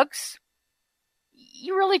drugs,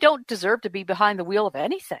 you really don't deserve to be behind the wheel of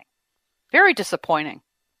anything. Very disappointing.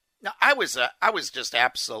 Now, I was just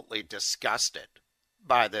absolutely disgusted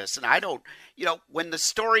by this. And I don't, when the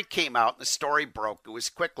story came out and the story broke, it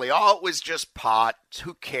was quickly, it was just pot.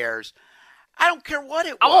 Who cares? I don't care what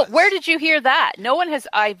it was. Oh, where did you hear that? No one has,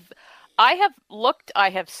 I have looked,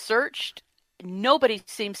 I have searched. Nobody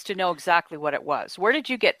seems to know exactly what it was. Where did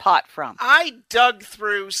you get pot from? I dug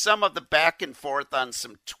through some of the back and forth on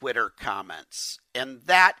some Twitter comments. And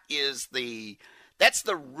that's the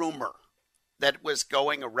rumor that was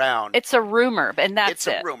going around. It's a rumor, and that's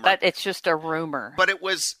it. It's a rumor. It's just a rumor. But it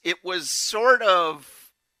was sort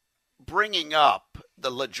of bringing up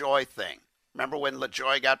the LaJoy thing. Remember when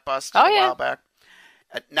LaJoy got busted a while back?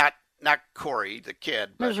 Not Corey, the kid.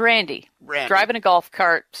 But it was Randy. Driving a golf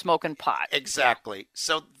cart, smoking pot. Exactly.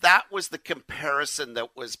 So that was the comparison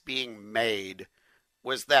that was being made,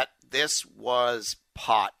 was that this was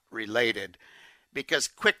pot related. Because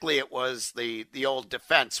quickly it was the old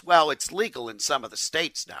defense. Well, it's legal in some of the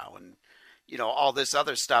states now, and all this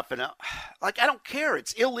other stuff. And I don't care.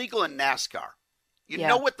 It's illegal in NASCAR. You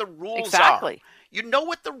know what the rules are. You know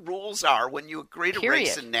what the rules are when you agree to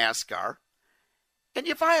race in NASCAR, and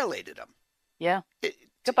you violated them. Yeah.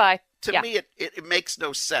 Goodbye. To me, it makes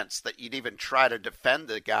no sense that you'd even try to defend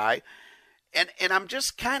the guy, and I'm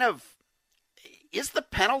just kind of, is the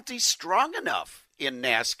penalty strong enough in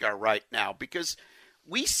NASCAR right now? Because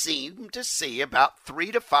we seem to see about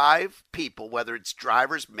 3 to 5 people, whether it's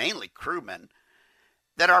drivers, mainly crewmen,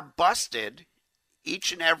 that are busted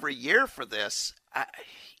each and every year for this.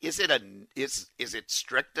 Is it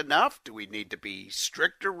strict enough? Do we need to be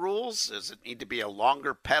stricter rules? Does it need to be a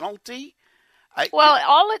longer penalty?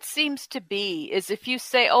 All it seems to be is if you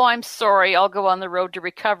say, "Oh, I'm sorry, I'll go on the road to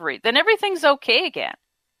recovery," then everything's okay again.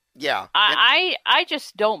 Yeah. I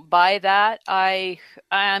just don't buy that.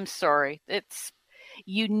 I'm sorry.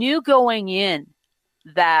 You knew going in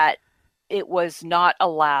that it was not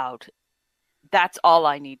allowed. That's all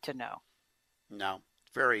I need to know. No.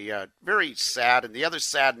 Very, very sad. And the other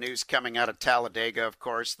sad news coming out of Talladega, of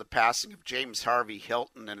course, the passing of James Harvey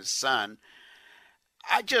Hilton and his son.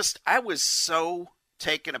 I was so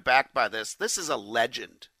taken aback by this. This is a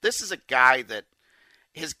legend. This is a guy that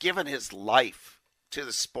has given his life to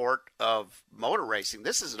the sport of motor racing.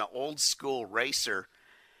 This is an old school racer.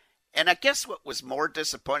 And I guess what was more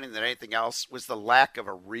disappointing than anything else was the lack of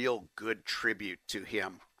a real good tribute to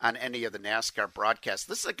him on any of the NASCAR broadcasts.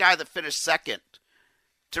 This is a guy that finished second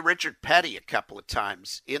to Richard Petty a couple of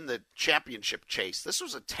times in the championship chase. This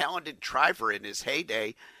was a talented driver in his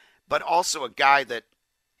heyday, but also a guy that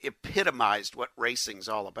epitomized what racing's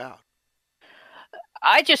all about.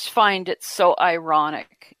 I just find it so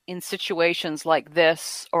ironic in situations like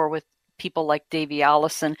this, or with people like Davey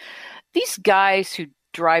Allison, these guys who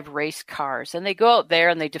drive race cars and they go out there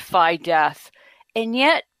and they defy death, and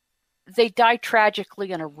yet they die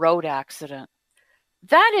tragically in a road accident.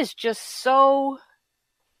 That is just so,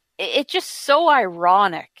 it's just so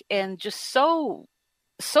ironic and just so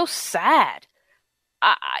sad.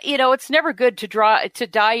 It's never good to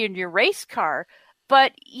die in your race car,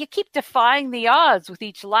 but you keep defying the odds with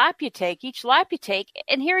each lap you take,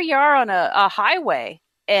 and here you are on a highway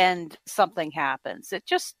and something happens. It's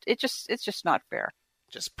just not fair.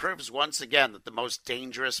 Just proves once again that the most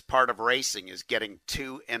dangerous part of racing is getting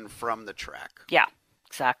to and from the track. Yeah,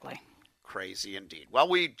 exactly. Crazy indeed. Well,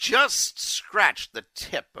 we just scratched the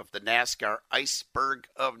tip of the NASCAR iceberg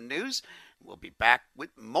of news. We'll be back with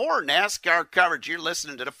more NASCAR coverage. You're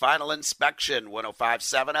listening to the Final Inspection,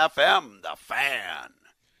 105.7 FM, The Fan.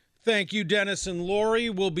 Thank you, Dennis and Lori.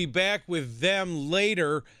 We'll be back with them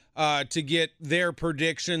later to get their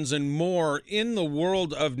predictions and more in the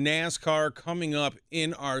world of NASCAR coming up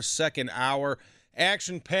in our second hour.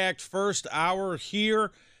 Action-packed first hour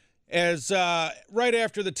here. As right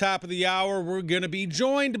after the top of the hour, we're going to be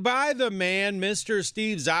joined by the man, Mr.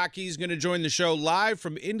 Steve Zocchi. He's going to join the show live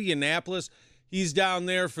from Indianapolis. He's down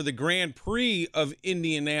there for the Grand Prix of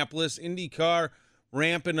Indianapolis. IndyCar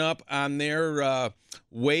ramping up on their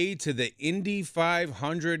way to the Indy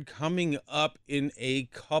 500 coming up in a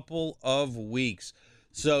couple of weeks.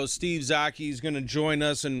 So Steve Zocchi is going to join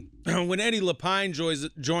us. And when Eddie Lapine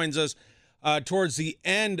joins us towards the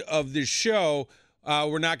end of the show,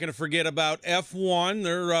 we're not going to forget about F1.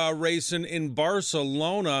 They're racing in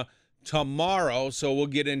Barcelona tomorrow, so we'll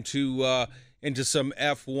get into some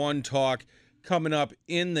F1 talk coming up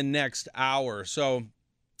in the next hour. So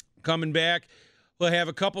coming back, we'll have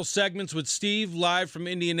a couple segments with Steve live from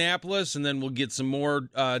Indianapolis, and then we'll get some more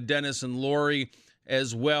Dennis and Lori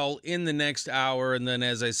as well in the next hour. And then,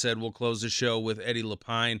 as I said, we'll close the show with Eddie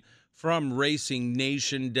Lapine from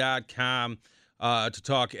RacingNation.com. To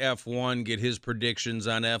talk F1, get his predictions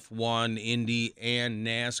on F1, Indy, and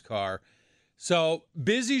NASCAR. So,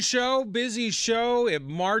 busy show. It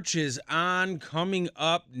marches on. Coming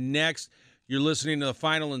up next, you're listening to the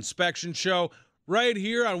Final Inspection Show right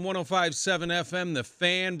here on 105.7 FM, The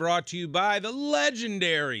Fan, brought to you by the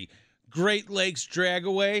legendary Great Lakes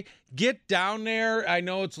Dragaway. Get down there. I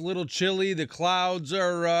know it's a little chilly. The clouds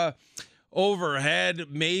are overhead.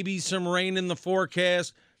 Maybe some rain in the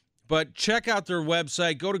forecast. But check out their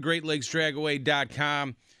website. Go to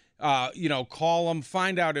GreatLakesDragaway.com. Call them.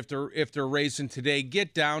 Find out if they're racing today.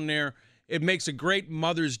 Get down there. It makes a great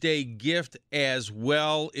Mother's Day gift as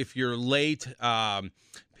well. If you're late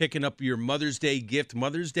picking up your Mother's Day gift,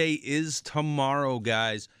 Mother's Day is tomorrow,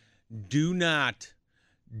 guys. Do not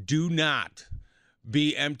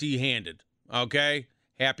be empty-handed. Okay?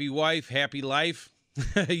 Happy wife, happy life.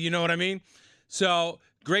 You know what I mean? So,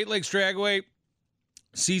 Great Lakes Dragaway.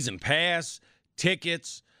 Season pass,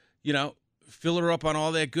 tickets, fill her up on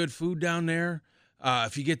all that good food down there.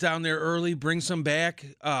 If you get down there early, bring some back.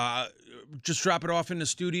 Just drop it off in the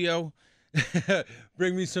studio.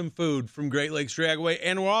 Bring me some food from Great Lakes Dragaway.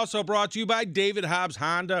 And we're also brought to you by David Hobbs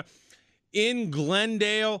Honda in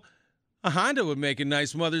Glendale. A Honda would make a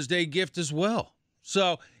nice Mother's Day gift as well.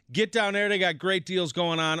 So get down there. They got great deals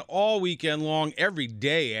going on all weekend long, every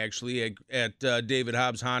day, actually, at David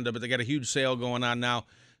Hobbs Honda. But they got a huge sale going on now.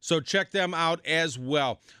 So check them out as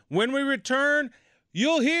well. When we return,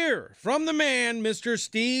 you'll hear from the man, Mr.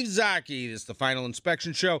 Steve Zocchi. This is the Final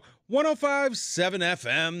Inspection Show, 105.7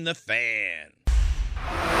 FM, The Fan.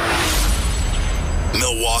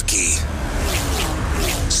 Milwaukee.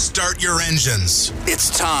 Start your engines.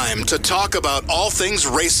 It's time to talk about all things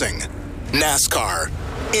racing. NASCAR,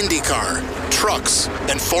 IndyCar, trucks,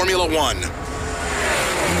 and Formula One.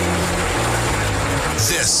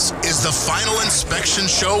 This is the Final Inspection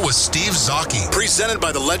Show with Steve Zocchi, presented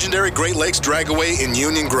by the legendary Great Lakes Dragaway in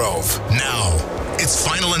Union Grove. Now, it's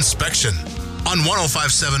Final Inspection on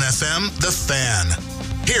 105.7 FM, The Fan.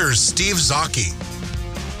 Here's Steve Zocchi.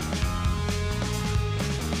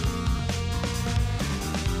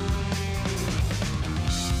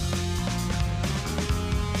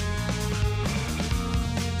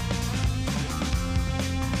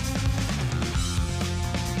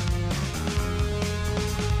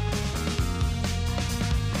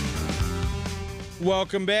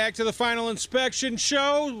 Welcome back to the Final Inspection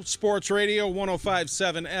Show, Sports Radio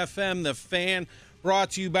 105.7 FM, The Fan,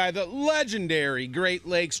 brought to you by the legendary Great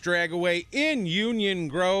Lakes Dragaway in Union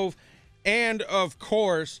Grove, and, of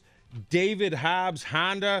course, David Hobbs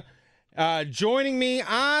Honda. Joining me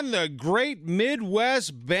on the Great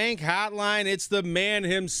Midwest Bank Hotline, it's the man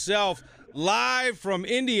himself, live from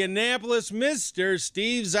Indianapolis, Mr.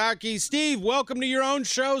 Steve Zocchi. Steve, welcome to your own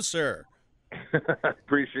show, sir.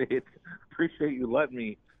 Appreciate you letting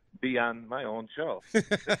me be on my own show.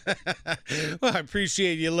 Well, I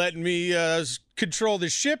appreciate you letting me control the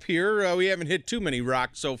ship here. We haven't hit too many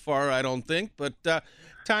rocks so far, I don't think, but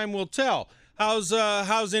time will tell.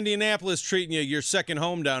 How's Indianapolis treating you? Your second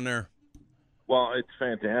home down there? Well, it's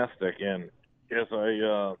fantastic, and as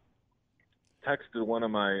I texted one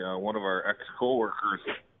of our ex-coworkers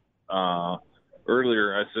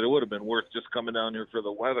earlier, I said it would have been worth just coming down here for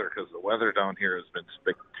the weather, because the weather down here has been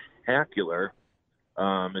spectacular.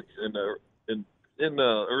 It's in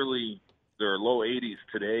the early or low 80s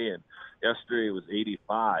today, and yesterday it was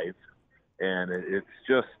 85, and it's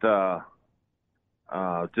just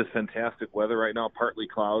fantastic weather right now. Partly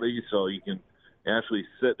cloudy, so you can actually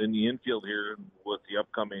sit in the infield here with the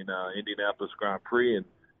upcoming Indianapolis Grand Prix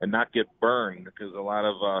and not get burned, because a lot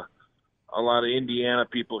of Indiana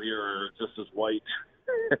people here are just as white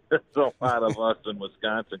as a lot of us in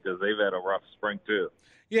Wisconsin, because they've had a rough spring too.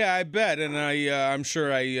 Yeah, I bet, and I'm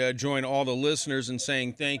sure I join all the listeners in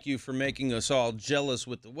saying thank you for making us all jealous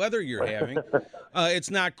with the weather you're having. It's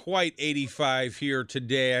not quite 85 here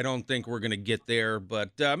today. I don't think we're going to get there,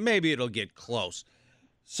 but maybe it'll get close.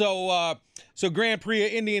 So Grand Prix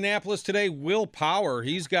of Indianapolis today, Will Power,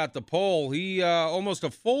 he's got the pole. He almost a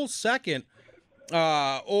full second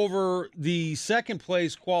over the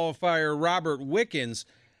second-place qualifier, Robert Wickens.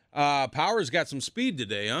 Power's got some speed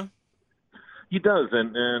today, huh? He does,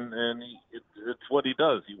 and it's what he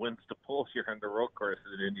does. He wins the pole here on the road course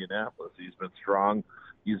in Indianapolis. He's been strong.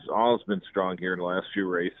 He's always been strong here in the last few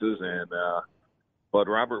races, but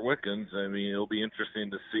Robert Wickens, I mean, it'll be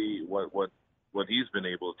interesting to see what he's been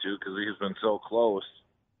able to, because he's been so close,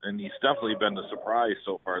 and he's definitely been the surprise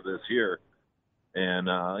so far this year. And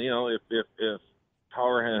if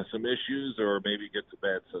Power has some issues, or maybe gets a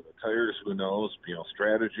bad set of tires, who knows?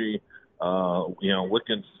 Strategy.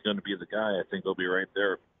 Wickens is going to be the guy. I think he'll be right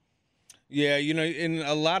there. Yeah, in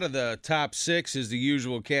a lot of the top six is the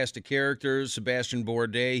usual cast of characters. Sebastian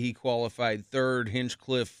Bourdais, he qualified third.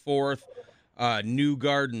 Hinchcliffe fourth.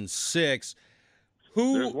 Newgarden sixth.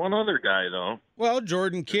 There's one other guy, though. Well,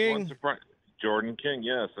 Jordan King. Jordan King,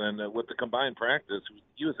 yes. And with the combined practice,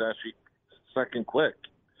 he was actually second quick.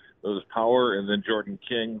 It was Power, and then Jordan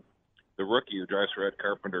King, the rookie who drives for Ed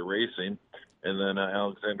Carpenter Racing, and then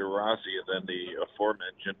Alexander Rossi, and then the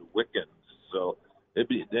aforementioned Wickens. So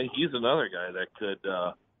he's another guy that could,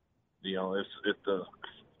 if the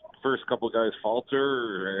first couple of guys falter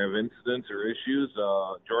or have incidents or issues,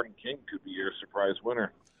 Jordan King could be your surprise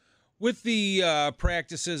winner. With the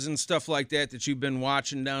practices and stuff like that you've been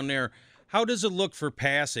watching down there, how does it look for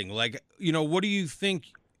passing? Like, what do you think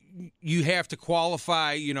you have to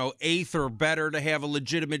qualify, eighth or better to have a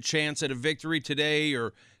legitimate chance at a victory today,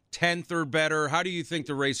 or 10th or better? How do you think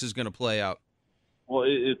the race is going to play out? Well,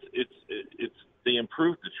 they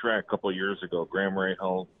improved the track a couple of years ago. Graham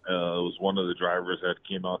Rahal was one of the drivers that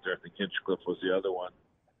came out there. I think Hinchcliffe was the other one,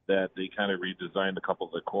 that they kind of redesigned a couple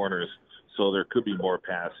of the corners so there could be more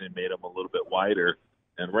passing, made them a little bit wider.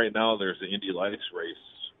 And right now there's the Indy Lights race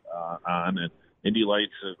on, and Indy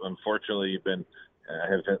Lights have unfortunately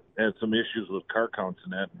have had some issues with car counts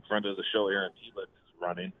and that. In front of the show, Aaron Telitz is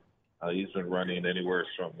running. He's been running anywhere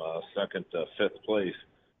from second to fifth place.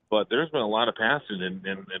 But there's been a lot of passing, and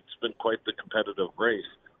it's been quite the competitive race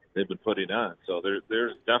they've been putting on. So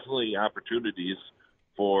there's definitely opportunities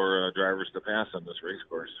for drivers to pass on this race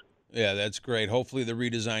course. Yeah, that's great. Hopefully the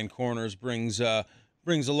redesigned corners brings a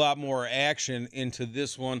lot more action into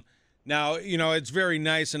this one. Now, it's very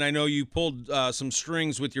nice, and I know you pulled some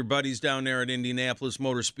strings with your buddies down there at Indianapolis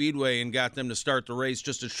Motor Speedway and got them to start the race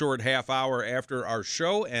just a short half hour after our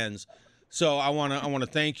show ends. So I want to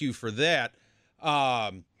thank you for that.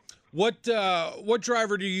 What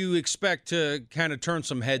driver do you expect to kind of turn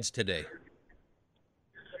some heads today?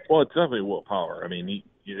 Well, it's definitely Will Power. I mean,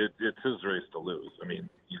 it's his race to lose. I mean,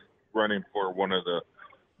 he's running for one of the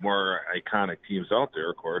more iconic teams out there,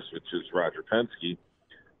 of course, which is Roger Penske.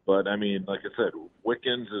 But, I mean, like I said,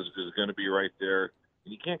 Wickens is going to be right there.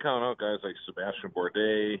 And you can't count out guys like Sebastian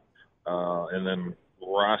Bourdais, and then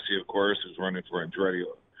Rossi, of course, who's running for Andretti.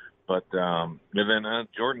 But and then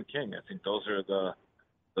Jordan King. I think those are the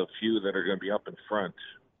few that are going to be up in front.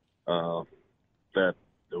 That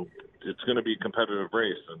it's going to be a competitive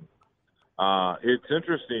race. And it's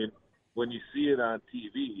interesting. when you see it on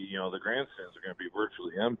TV, the grandstands are going to be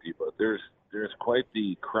virtually empty, but there's quite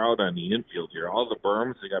the crowd on the infield here. All the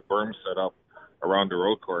berms, they got berms set up around the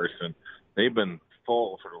road course, and they've been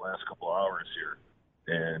full for the last couple of hours here.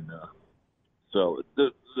 And so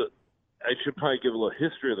I should probably give a little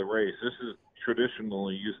history of the race. This is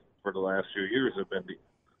traditionally used for the last few years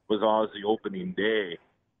was always the opening day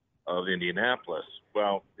of Indianapolis.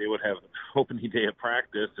 Well, they would have opening day of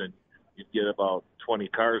practice, and you'd get about 20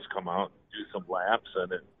 cars come out and do some laps,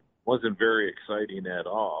 and it wasn't very exciting at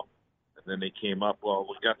all. And then they came up, well,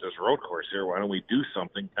 we got this road course here. Why don't we do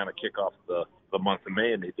something, kind of kick off the month of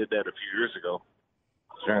May? And they did that a few years ago.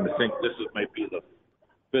 I was trying to think. Might be the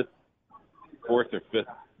fourth or fifth.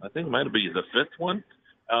 I think it might be the fifth one.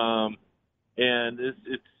 And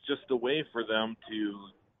it's just a way for them to,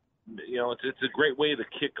 it's a great way to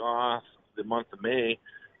kick off the month of May,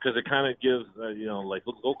 because it kind of gives, like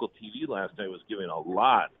local TV last night was giving a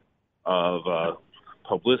lot of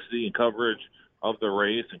publicity and coverage of the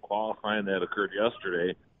race and qualifying that occurred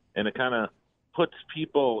yesterday. And it kind of puts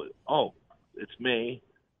people, it's May.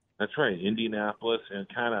 That's right, Indianapolis, and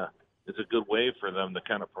kind of it's a good way for them to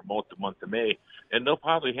kind of promote the month of May. And they'll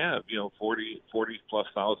probably have, 40 plus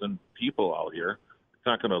thousand people out here. It's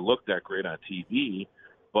not going to look that great on TV,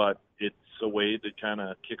 but it's a way to kind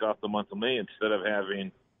of kick off the month of May instead of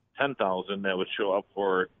having 10,000 that would show up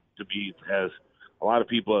for it to be, as a lot of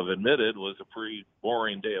people have admitted, was a pretty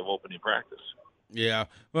boring day of opening practice. Yeah,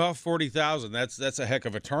 well, 40,000, that's a heck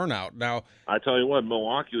of a turnout. Now, I tell you what,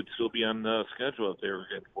 Milwaukee would still be on the schedule if they were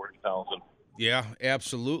getting 40,000. Yeah,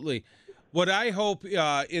 absolutely. What I hope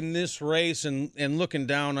in this race, and looking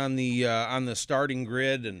down on the starting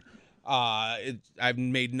grid, and I've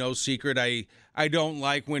made no secret, I don't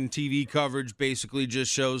like when TV coverage basically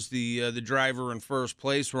just shows the driver in first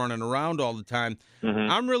place running around all the time.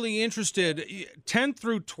 Mm-hmm. I'm really interested, 10th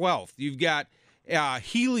through 12th, you've got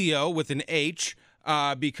Helio with an H,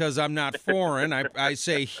 because I'm not foreign. I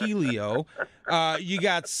say Helio. You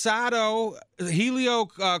got Sato. Helio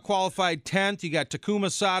qualified 10th. You got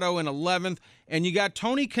Takuma Sato in 11th. And you got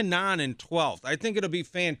Tony Kanaan in 12th. I think it'll be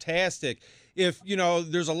fantastic if,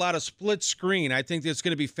 there's a lot of split screen. I think it's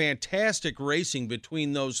going to be fantastic racing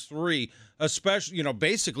between those three, especially,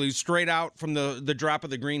 basically straight out from the drop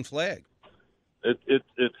of the green flag. It's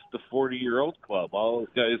the 40-year-old club. All those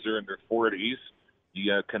guys are in their 40s. You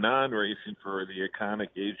got Kanaan racing for the iconic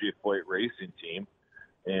AJ Foyt racing team,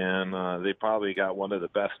 and they probably got one of the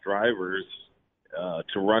best drivers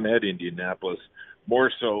to run at Indianapolis, more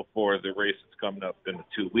so for the race that's coming up in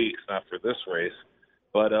 2 weeks, not for this race.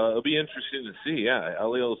 But it'll be interesting to see. Yeah,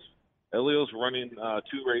 Elio's running 2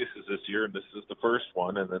 races this year, and this is the first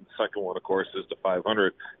one, and then the second one, of course, is the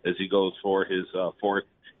 500 as he goes for his fourth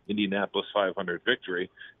Indianapolis 500 victory.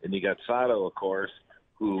 And you got Sato, of course,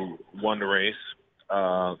 who won the race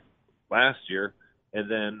last year, and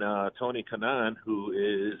then Tony Kanaan, who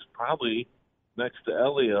is probably next to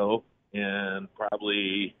Elio, and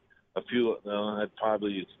probably a few.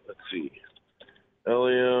 Let's see,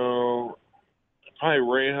 Elio, probably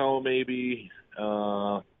Rahal maybe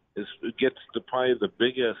gets probably the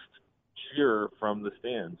biggest cheer from the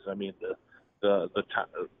stands. I mean,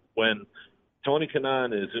 when Tony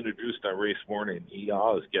Kanaan is introduced on race morning, he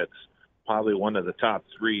always gets probably one of the top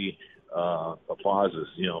 3 applauses,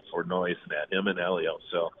 for noise at him and Elio.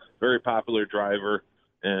 So very popular driver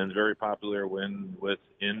and very popular win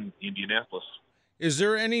in Indianapolis. Is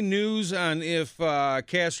there any news on if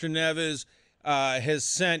Castroneves has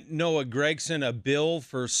sent Noah Gragson a bill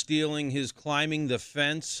for stealing his climbing the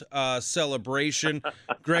fence celebration?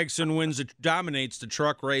 Gragson dominates the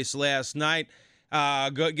truck race last night.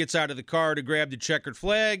 Gets out of the car to grab the checkered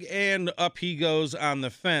flag, and up he goes on the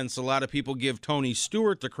fence. A lot of people give Tony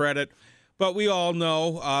Stewart the credit, but we all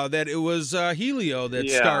know that it was Helio that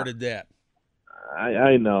started that.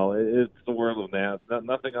 I know. It's the world of NASCAR.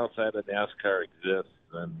 Nothing outside of NASCAR exists,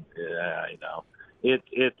 and I know.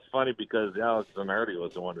 It's funny because Alex Zanardi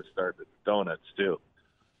was the one who started donuts, too.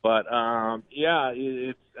 But, what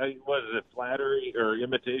is it, flattery or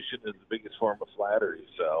imitation is the biggest form of flattery,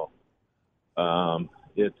 so...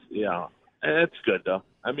 it's good though.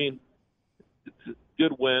 I mean, it's a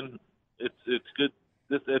good win. It's good.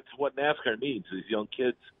 It's what NASCAR needs, these young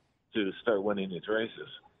kids to start winning these races.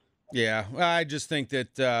 Yeah, I just think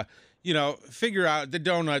that figure out the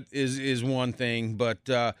donut is one thing, but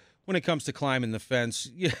when it comes to climbing the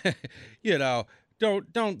fence,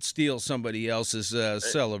 don't steal somebody else's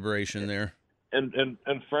celebration there. And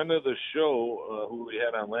friend of the show who we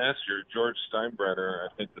had on last year, George Steinbrenner, I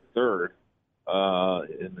think the third.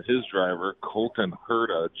 And his driver, Colton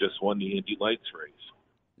Herta, just won the Indy Lights race.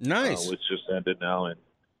 Nice. Which just ended now. And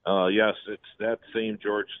Yes, it's that same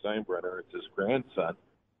George Steinbrenner. It's his grandson,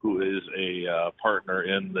 who is a partner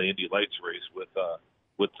in the Indy Lights race with the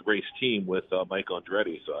race team with Michael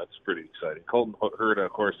Andretti. So that's pretty exciting. Colton Herta,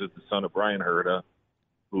 of course, is the son of Brian Herta,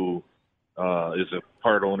 who is a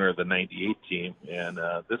part owner of the 98 team. And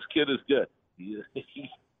this kid is good.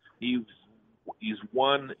 He's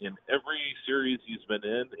won in every series he's been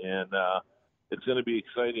in, and it's going to be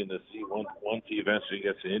exciting to see once he eventually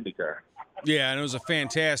gets to IndyCar. Yeah, and it was a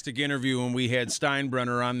fantastic interview when we had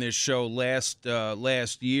Steinbrenner on this show last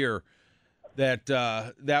year.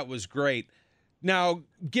 That was great. Now,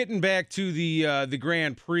 getting back to the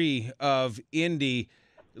Grand Prix of Indy,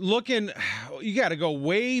 you got to go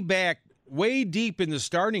way back, way deep in the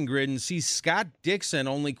starting grid and see Scott Dixon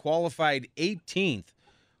only qualified 18th.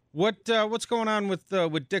 What's going on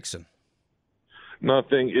with Dixon?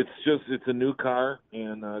 Nothing. It's a new car,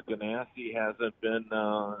 and Ganassi hasn't been.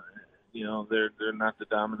 They're not the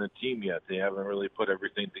dominant team yet. They haven't really put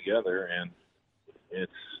everything together, and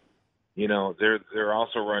it's they're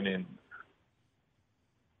also running.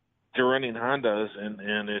 They're running Hondas,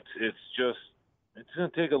 and it's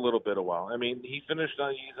going to take a little bit of while. I mean, he finished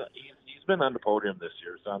on. He's been on the podium this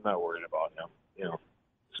year, so I'm not worried about him.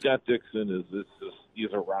 Scott Dixon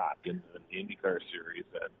he's a rock in the IndyCar series,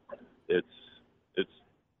 and it's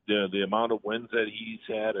the amount of wins that he's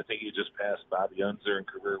had. I think he just passed Bobby Unser in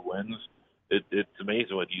career wins. It's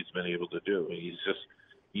amazing what he's been able to do.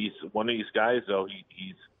 He's one of these guys, though.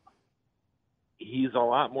 He's a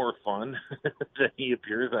lot more fun than he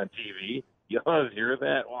appears on TV. You always hear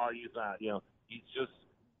that. Well, he's not.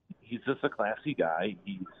 He's just a classy guy.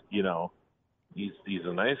 He's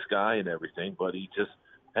a nice guy and everything, but he just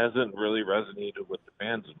hasn't really resonated with the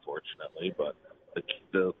fans, unfortunately. But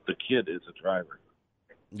the kid is a driver.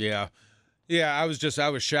 Yeah. I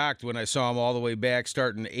was shocked when I saw him all the way back,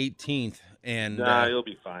 starting 18th. And he'll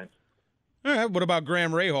be fine. All right. What about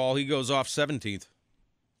Graham Rahal? He goes off 17th.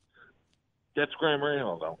 That's Graham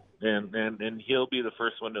Rahal, though, and he'll be the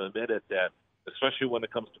first one to admit it. That especially when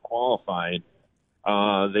it comes to qualifying,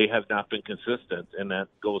 they have not been consistent, and that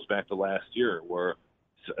goes back to last year, where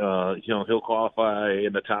he'll qualify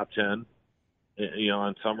in the top 10,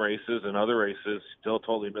 on some races, and other races still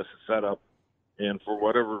totally miss a setup. And for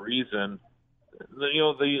whatever reason,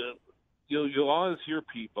 you'll always hear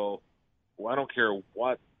people, well, I don't care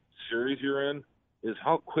what series you're in, is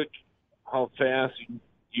how fast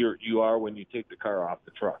you are when you take the car off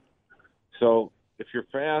the truck. So if you're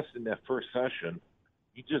fast in that first session,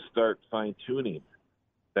 you just start fine-tuning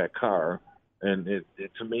that car, and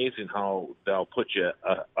it's amazing how they'll put you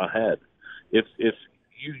ahead. If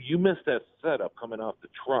you miss that setup coming off the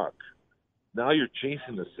truck, now you're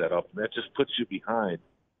chasing the setup, and that just puts you behind.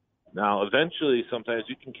 Now, eventually, sometimes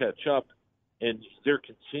you can catch up, and they're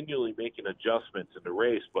continually making adjustments in the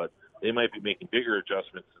race, but they might be making bigger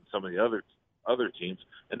adjustments than some of the other teams,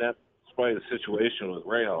 and that's probably the situation with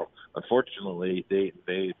Rahal. Unfortunately, they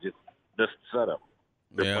just missed the setup.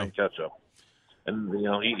 They're playing catch up, and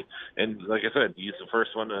and like I said, he's the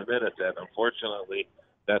first one to admit it. That unfortunately,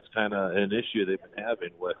 that's kind of an issue they've been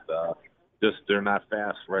having with just they're not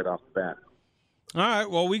fast right off the bat. All right,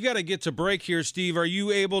 well, we got to get to break here, Steve. Are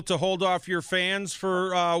you able to hold off your fans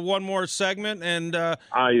for one more segment? And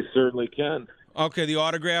I certainly can. Okay, the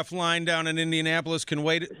autograph line down in Indianapolis can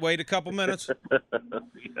wait a couple minutes?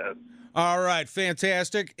 Yes. All right,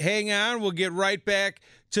 fantastic. Hang on. We'll get right back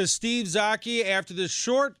to Steve Zocchi after this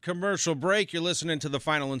short commercial break. You're listening to the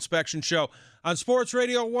Final Inspection Show on Sports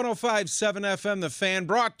Radio 105.7 FM, The Fan,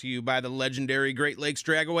 brought to you by the legendary Great Lakes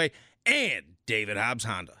Dragaway and David Hobbs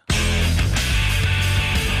Honda.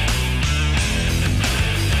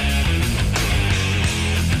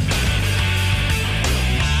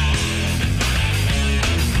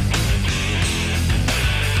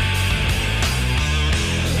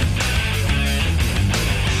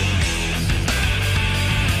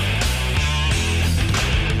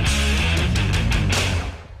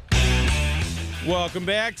 Welcome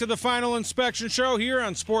back to the Final Inspection Show here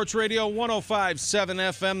on Sports Radio 105.7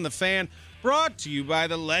 FM, The Fan, brought to you by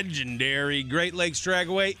the legendary Great Lakes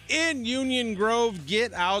Dragaway in Union Grove.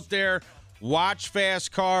 Get out there, watch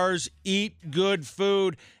fast cars, eat good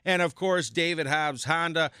food, and, of course, David Hobbs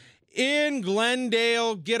Honda in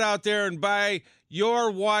Glendale. Get out there and buy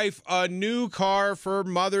your wife a new car for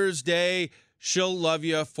Mother's Day. She'll love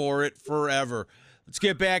you for it forever. Let's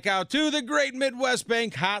get back out to the Great Midwest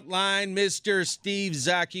Bank Hotline, Mr. Steve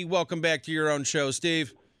Zocchi. Welcome back to your own show,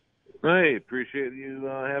 Steve. Hey, appreciate you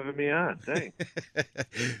having me on. Thanks.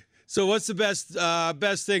 So what's the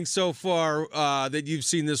best thing so far that you've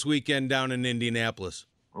seen this weekend down in Indianapolis?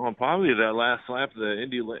 Well, probably that last lap of the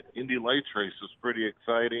Indy Lights race was pretty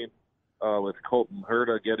exciting, with Colton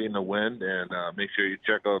Herta getting the win. And make sure you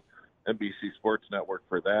check out NBC Sports Network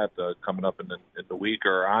for that coming up in the week,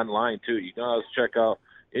 or online too. You can always check out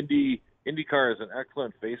IndyCar is an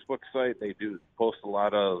excellent Facebook site. They do post a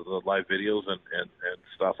lot of the live videos and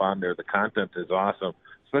stuff on there. The content is awesome,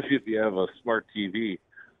 especially if you have a smart TV.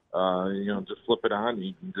 Just flip it on.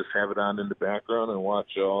 You can just have it on in the background and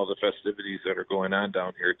watch all the festivities that are going on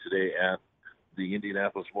down here today at the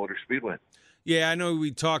Indianapolis Motor Speedway. Yeah, I know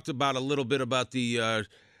we talked about a little bit about the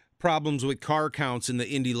problems with car counts in the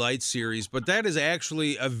Indy Lights series, but that is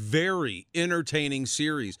actually a very entertaining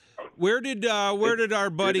series. Where did our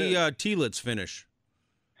buddy Telitz finish?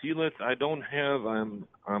 Telitz, I don't have.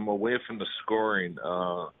 I'm away from the scoring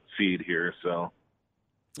feed here, so. All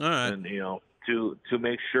right. And to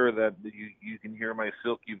make sure that you can hear my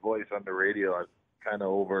silky voice on the radio, I'm kind of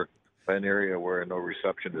over by an area where no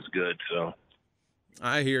reception is good. So.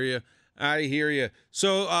 I hear you.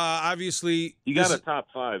 So obviously you got a top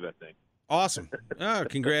 5, I think. Awesome. Oh,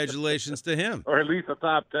 congratulations to him. Or at least a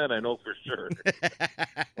top 10, I know for sure.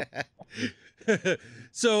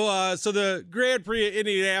 So the Grand Prix of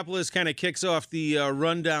Indianapolis kind of kicks off the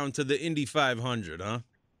rundown to the Indy 500, huh?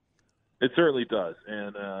 It certainly does.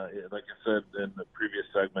 And like I said in the previous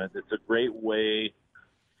segment, it's a great way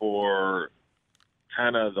for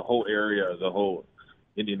kind of the whole area, the whole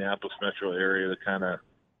Indianapolis metro area to kind of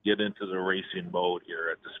get into the racing mode here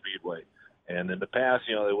at the Speedway. And in the past,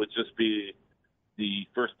 it would just be the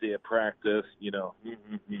first day of practice, we'd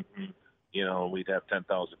have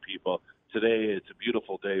 10,000 people. Today, it's a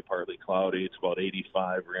beautiful day, partly cloudy. It's about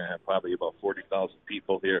 85. We're going to have probably about 40,000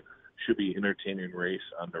 people here. Should be an entertaining race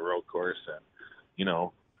on the road course. And,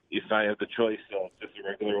 if I have the choice of just a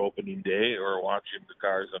regular opening day or watching the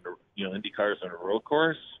cars on the, Indy cars on the road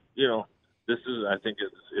course, this is, I think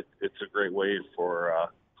it's a great way for,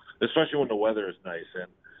 especially when the weather is nice,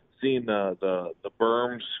 and seeing the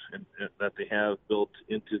berms that they have built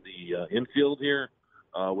into the infield here,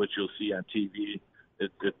 which you'll see on TV.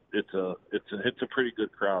 It's a pretty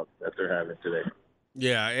good crowd that they're having today.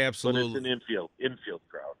 Yeah, absolutely. But it's an infield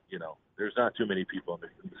crowd. There's not too many people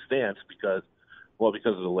in the stands because of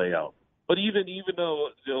the layout. But even though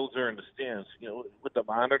those are in the stands, with the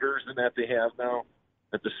monitors and that they have now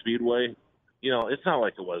at the Speedway, it's not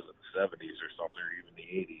like it was in the 70s or something, or even the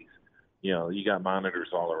 80s. You got monitors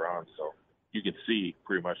all around, so you can see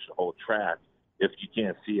pretty much the whole track. If you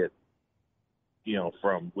can't see it,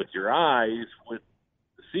 from with your eyes, with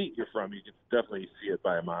the seat you're from, you can definitely see it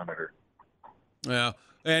by a monitor. Yeah,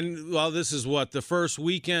 and this is the first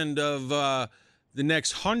weekend of the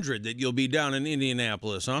next 100 that you'll be down in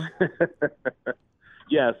Indianapolis, huh?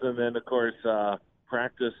 Yes, and then of course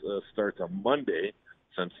practice starts on Monday,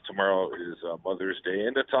 since tomorrow is Mother's Day,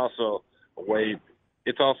 and it's also a way.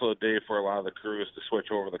 It's also a day for a lot of the crews to switch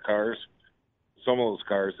over the cars. Some of those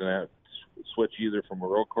cars that switch either from a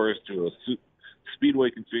road course to a Speedway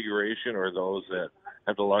configuration, or those that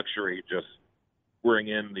have the luxury just bring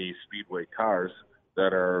in the Speedway cars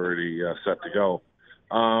that are already set to go.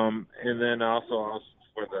 And then also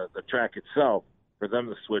for the track itself, for them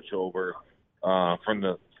to switch over from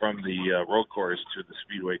the road course to the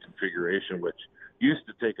Speedway configuration, which used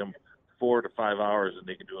to take them 4 to 5 hours, and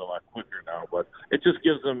they can do it a lot quicker now. But it just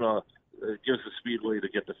gives them gives the Speedway to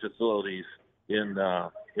get the facilities in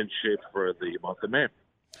shape for the month of May.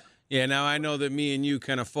 Yeah, now I know that me and you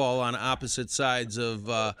kind of fall on opposite sides of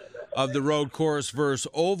the road course versus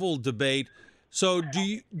oval debate. So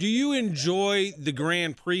do you enjoy the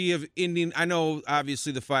Grand Prix of Indian? I know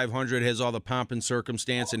obviously the 500 has all the pomp and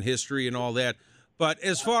circumstance and history and all that, but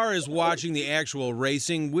as far as watching the actual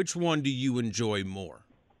racing, which one do you enjoy more?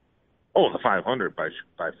 Oh, the 500 by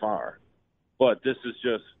far. But this is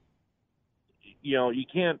just, you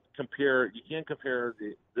can't compare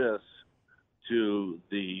this to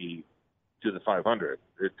the 500.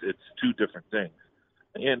 It's two different things.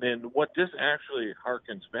 And what this actually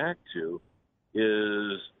harkens back to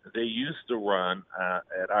is they used to run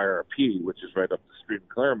at IRP, which is right up the street in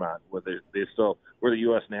Claremont, where where the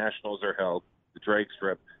U.S. Nationals are held, the drag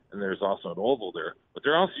strip, and there's also an oval there. But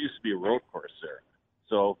there also used to be a road course there.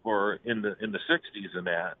 So in the 60s and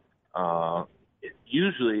that,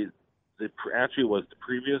 usually actually was the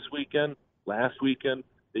previous weekend, last weekend,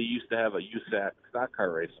 they used to have a USAC stock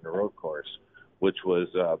car race on the road course, which was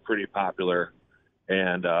pretty popular.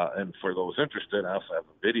 And for those interested, I also have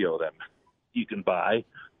a video that you can buy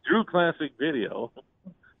through Classic Video.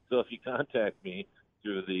 So if you contact me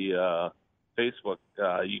through the Facebook,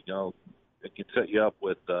 it can set you up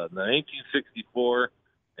with the 1964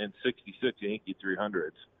 and 66 Yankee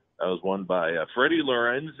 300s. That was won by Freddie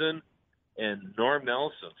Lorenzen and Norm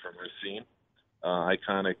Nelson from Racine,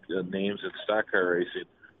 iconic names in stock car racing.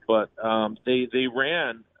 But they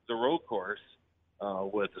ran the road course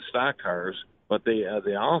with the stock cars, but they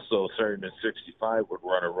also, starting in '65, would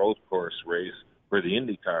run a road course race for the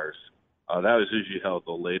Indy cars. That was usually held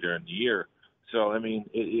a little later in the year. So, I mean,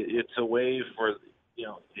 it's a way for,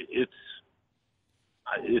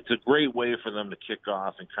 it's a great way for them to kick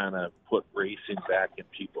off and kind of put racing back in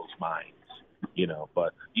people's minds,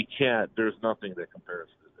 but you can't, there's nothing that compares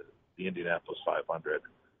to the Indianapolis 500.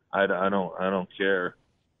 I don't care.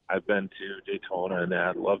 I've been to Daytona and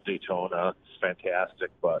I love Daytona. It's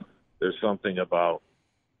fantastic, but there's something about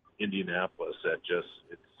Indianapolis that just,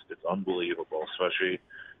 it's unbelievable, especially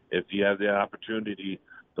if you have the opportunity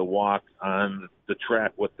to walk on the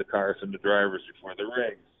track with the cars and the drivers before the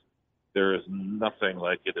race. There is nothing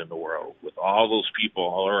like it in the world. With all those people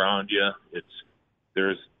all around you,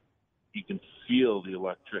 you can feel the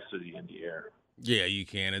electricity in the air. Yeah, you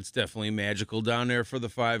can. It's definitely magical down there for the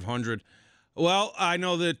 500. Well, I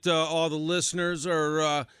know that all the listeners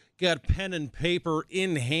are got pen and paper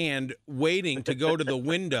in hand waiting to go to the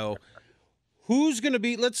window. Who's going to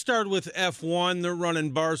be – let's start with F1. They're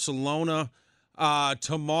running Barcelona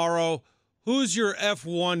tomorrow. Who's your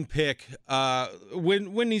F1 pick?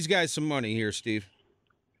 Win these guys some money here, Steve.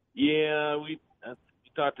 Yeah, we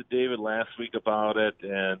talked to David last week about it,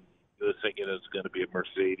 and he was thinking it's going to be a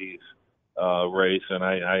Mercedes race, and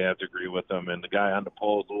I have to agree with him. And the guy on the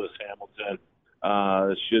pole, Lewis Hamilton,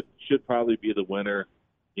 should probably be the winner.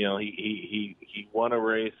 He won a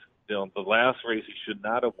race. The last race he should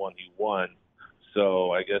not have won, he won.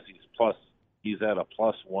 So I guess he's at a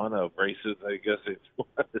 +1 of races, I guess if you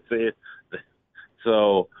want to say it.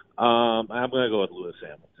 So I'm going to go with Lewis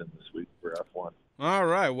Hamilton this week for F1. All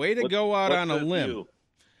right, way to go out on a limb.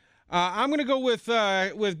 I'm going to go with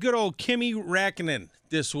good old Kimi Räikkönen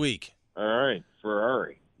this week. All right,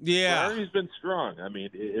 Ferrari. Yeah, Ferrari's been strong. I mean,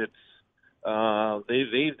 it's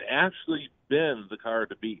they've actually been the car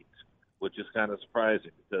to beat, which is kind of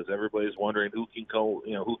surprising because everybody's wondering who can go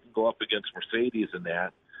up against Mercedes in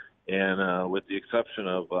that. And with the exception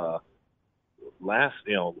of the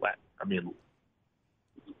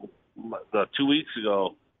 2 weeks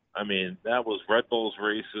ago, I mean, that was Red Bull's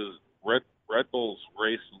races. Red Bull's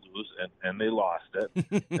race lose, and they lost it.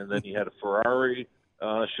 And then you had a Ferrari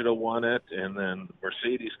should have won it, and then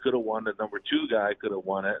Mercedes could have won it. Number 2 guy could have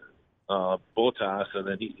won it, Bottas, and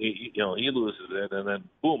then he loses it, and then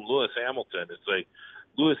boom, Lewis Hamilton. It's like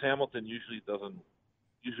Lewis Hamilton usually doesn't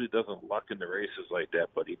luck in the races like that,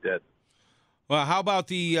 but he did. Well, how about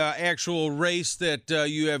the actual race that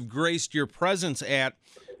you have graced your presence at,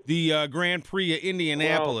 the Grand Prix of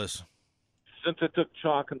Indianapolis? Well, since I took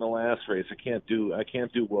chalk in the last race, I can't do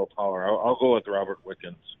Will Power. I'll go with Robert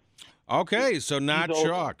Wickens. Okay, so not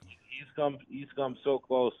chalk. He's come so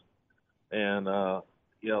close, and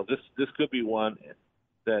this could be one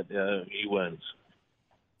that he wins.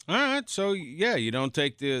 All right, so yeah, you don't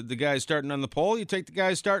take the guy starting on the pole, you take the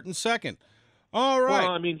guy starting second. All right.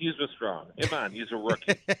 Well, I mean, he's been strong. Come on, he's a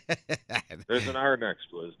rookie. There's an R next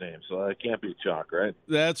to his name, so it can't be chalk, right?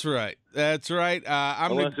 That's right.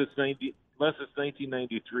 Unless it's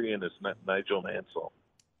 1993 and it's not Nigel Mansell.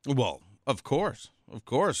 Well, of course.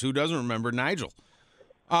 Who doesn't remember Nigel?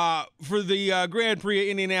 For the Grand Prix of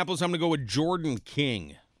Indianapolis, I'm going to go with Jordan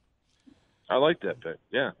King. I like that pick.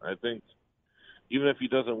 Yeah, I think even if he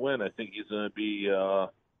doesn't win, I think he's going to be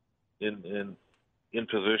in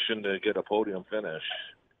position to get a podium finish,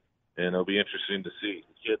 and it'll be interesting to see.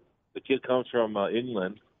 The kid comes from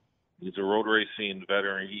England. He's a road racing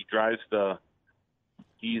veteran. He's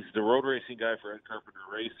the road racing guy for Ed Carpenter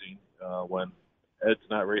Racing when Ed's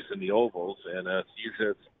not racing the ovals, and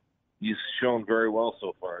he's shown very well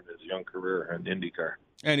so far in his young career in IndyCar.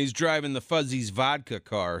 And he's driving the Fuzzy's vodka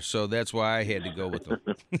car, so that's why I had to go with him.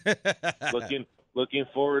 Looking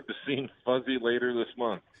forward to seeing Fuzzy later this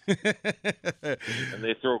month. And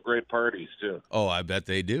they throw great parties, too. Oh, I bet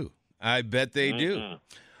they do. Do.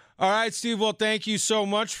 All right, Steve, well, thank you so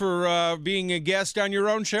much for being a guest on your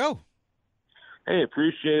own show. Hey,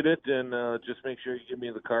 appreciate it, and just make sure you give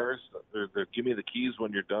me the cars, or give me the keys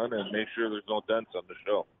when you're done, and make sure there's no dents on the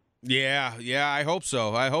show. Yeah, I hope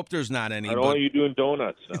so. I hope there's not any. I don't want you doing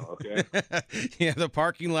donuts now, okay? Yeah, the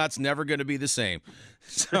parking lot's never going to be the same.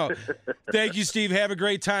 So, thank you, Steve. Have a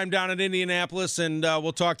great time down at Indianapolis, and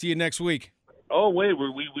we'll talk to you next week. Oh, wait,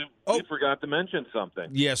 we forgot to mention something.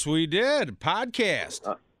 Yes, we did.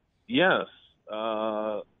 Podcast. Yes.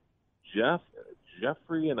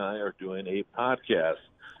 Jeffrey and I are doing a podcast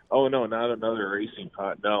Oh, no, not another racing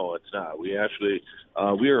pod. No, it's not. We actually,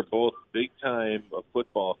 we are both big-time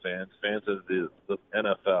football fans of the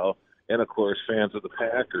NFL, and, of course, fans of the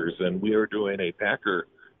Packers. And we are doing a Packer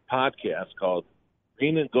podcast called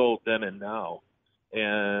Green and Gold Then and Now.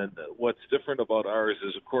 And what's different about ours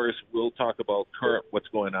is, of course, we'll talk about what's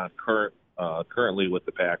going on currently with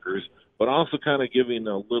the Packers, but also kind of giving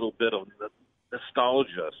a little bit of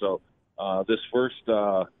nostalgia. So this first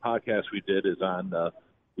podcast we did is on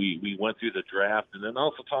we went through the draft, and then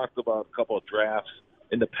also talked about a couple of drafts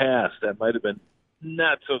in the past that might have been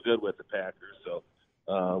not so good with the Packers. So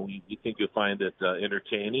we think you'll find it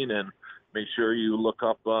entertaining, and make sure you look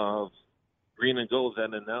up Green and Gold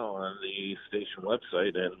Then and Now on the station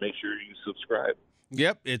website, and make sure you subscribe.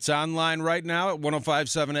 Yep, it's online right now at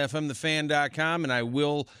 1057fmthefan.com, and I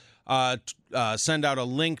will send out a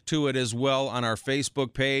link to it as well on our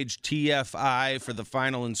Facebook page, TFI, for the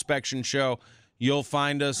Final Inspection Show. You'll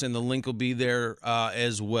find us, and the link will be there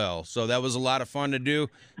as well. So that was a lot of fun to do,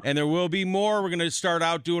 and there will be more. We're going to start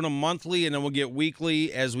out doing them monthly, and then we'll get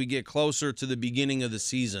weekly as we get closer to the beginning of the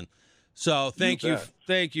season. So thank you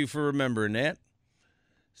for remembering that.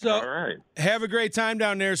 So all right. Have a great time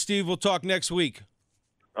down there, Steve. We'll talk next week.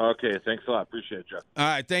 Okay, thanks a lot. Appreciate it, Jeff. All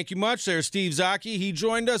right, thank you much. There's Steve Zocchi. He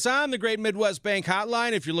joined us on the Great Midwest Bank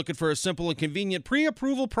Hotline. If you're looking for a simple and convenient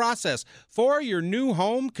pre-approval process for your new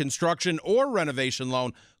home, construction, or renovation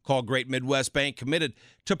loan, call Great Midwest Bank, committed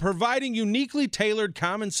to providing uniquely tailored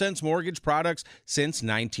common sense mortgage products since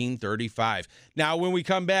 1935. Now, when we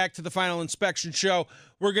come back to the Final Inspection Show,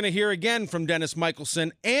 we're going to hear again from Dennis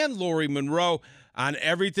Michelson and Lori Monroe on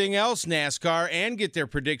everything else NASCAR and get their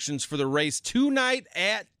predictions for the race tonight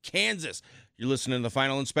at Kansas. You're listening to the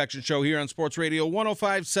Final Inspection Show here on Sports Radio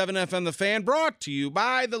 105.7 FM The Fan, brought to you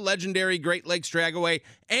by the legendary Great Lakes Dragaway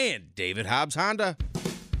and David Hobbs Honda.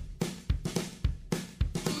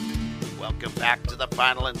 Welcome back to the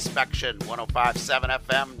Final Inspection, 105.7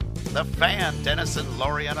 FM The Fan. Dennis and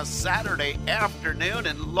Lori on a Saturday afternoon.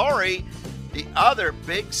 And Lori, the other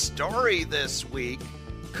big story this week,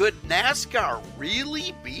 could NASCAR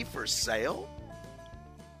really be for sale?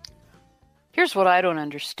 Here's what I don't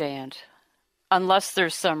understand. Unless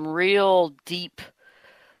there's some real deep,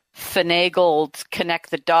 finagled,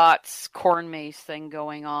 connect the dots, corn maze thing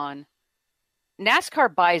going on.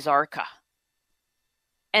 NASCAR buys ARCA.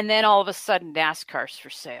 And then all of a sudden NASCAR's for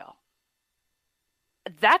sale.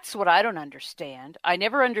 That's what I don't understand. I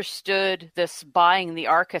never understood this buying the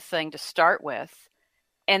ARCA thing to start with.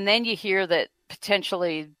 And then you hear that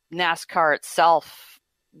potentially NASCAR itself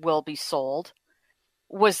will be sold.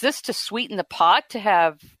 Was this to sweeten the pot to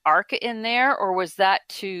have ARCA in there, or was that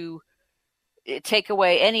to take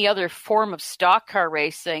away any other form of stock car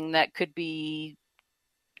racing that could be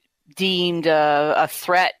deemed a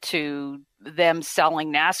threat to them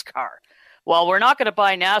selling NASCAR? Well, we're not going to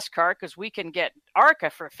buy NASCAR because we can get ARCA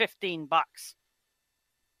for $15.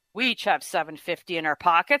 We each have $7.50 in our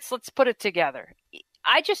pockets. Let's put it together.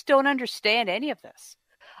 I just don't understand any of this.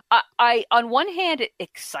 I on one hand, it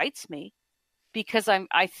excites me because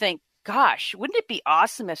I think, gosh, wouldn't it be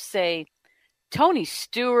awesome if, say, Tony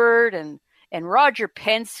Stewart and Roger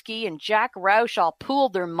Penske and Jack Roush all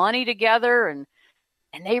pooled their money together and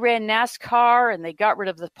they ran NASCAR and they got rid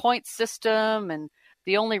of the point system and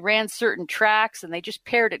they only ran certain tracks and they just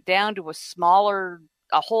pared it down to a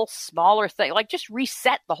whole smaller thing, like just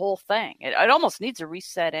reset the whole thing. It almost needs a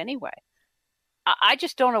reset anyway. I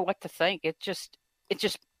just don't know what to think. It just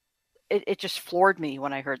floored me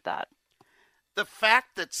when I heard that. The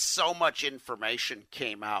fact that so much information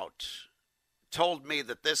came out told me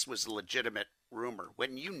that this was a legitimate rumor.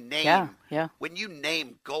 When you name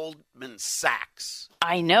Goldman Sachs,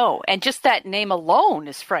 I know, and just that name alone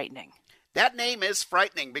is frightening. That name is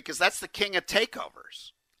frightening because that's the king of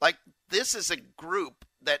takeovers. Like, this is a group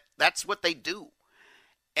that's what they do.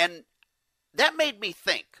 And that made me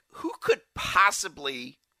think, who could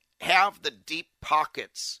possibly have the deep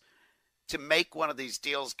pockets to make one of these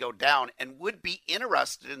deals go down and would be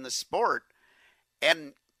interested in the sport?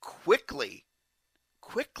 And quickly,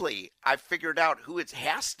 I figured out who it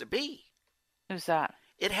has to be. Who's that?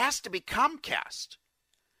 It has to be Comcast.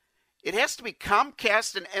 It has to be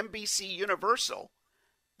Comcast and NBC Universal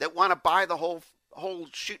that want to buy the whole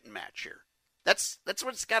shooting match here. That's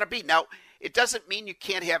what it's got to be. Now, it doesn't mean you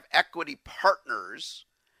can't have equity partners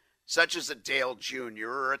such as a Dale Jr.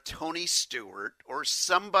 or a Tony Stewart or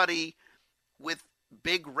somebody with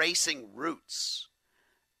big racing roots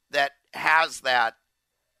that has that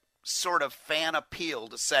sort of fan appeal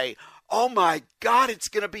to say, oh my God, it's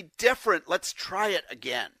going to be different. Let's try it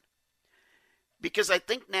again. Because I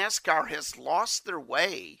think NASCAR has lost their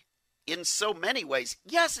way in so many ways,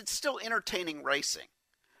 yes, it's still entertaining racing.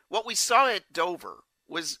 What we saw at Dover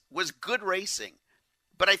was good racing,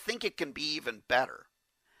 but I think it can be even better.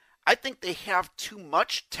 I think they have too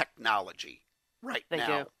much technology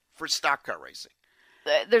now for stock car racing.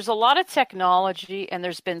 There's a lot of technology, and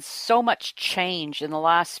there's been so much change in the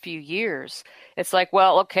last few years. It's like,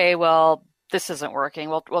 this isn't working.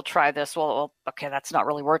 We'll try this. Well, okay, that's not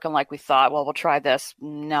really working like we thought. Well, we'll try this.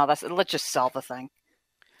 No, let's just sell the thing.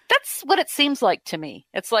 That's what it seems like to me.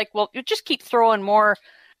 It's like, well, you just keep throwing more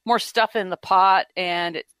stuff in the pot,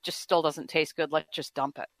 and it just still doesn't taste good. Let's just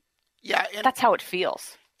dump it. Yeah, and that's how it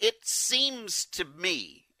feels. It seems to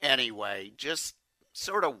me, anyway, just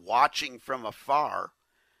sort of watching from afar,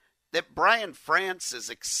 that Brian France's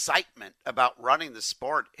excitement about running the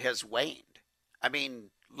sport has waned. I mean,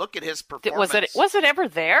 look at his performance. Was it ever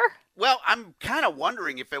there? Well, I'm kind of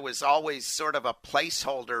wondering if it was always sort of a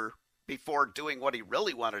placeholder before doing what he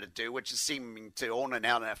really wanted to do, which is seeming to own an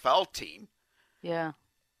NFL team. Yeah.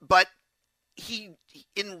 But he,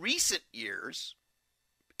 in recent years,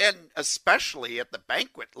 and especially at the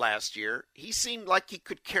banquet last year, he seemed like he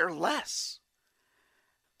could care less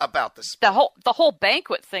about the sport. The whole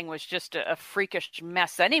banquet thing was just a freakish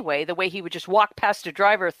mess anyway, the way he would just walk past a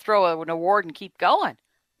driver, throw an award, and keep going.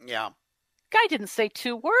 Yeah. Guy didn't say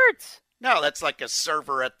 2 words. No, that's like a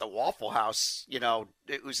server at the Waffle House,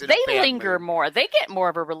 who's in They a bad linger mood. more. They get more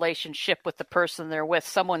of a relationship with the person they're with,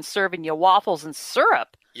 someone serving you waffles and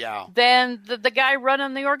syrup, than the guy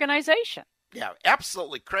running the organization. Yeah,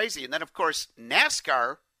 absolutely crazy. And then, of course,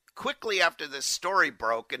 NASCAR, quickly after this story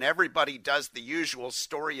broke, and everybody does the usual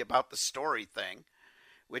story about the story thing,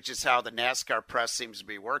 which is how the NASCAR press seems to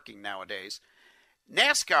be working nowadays,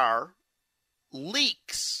 NASCAR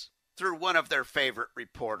leaks through one of their favorite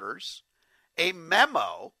reporters a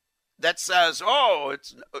memo that says,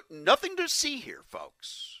 it's nothing to see here,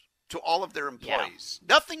 folks, to all of their employees.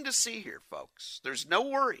 Yeah. Nothing to see here, folks. There's no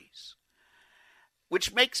worries.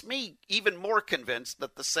 Which makes me even more convinced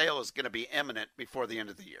that the sale is going to be imminent before the end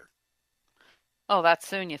of the year. Oh, that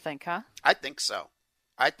soon, you think, huh? I think so.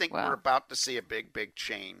 I think we're about to see a big, big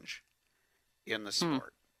change in the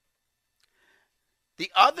sport.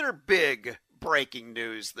 The other big breaking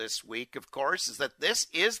news this week, of course, is that this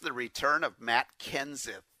is the return of Matt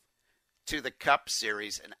Kenseth to the Cup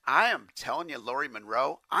Series. And I am telling you, Lori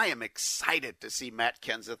Monroe, I am excited to see Matt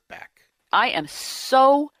Kenseth back. I am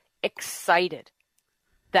so excited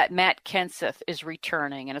that Matt Kenseth is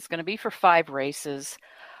returning, and it's going to be for 5 races.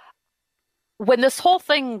 When this whole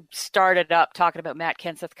thing started up, talking about Matt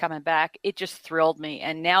Kenseth coming back, it just thrilled me.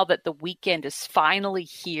 And now that the weekend is finally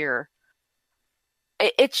here,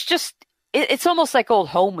 it's almost like old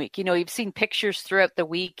home week. You've seen pictures throughout the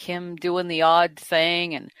week, him doing the odd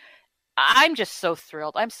thing, and I'm just so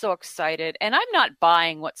thrilled. I'm so excited. And I'm not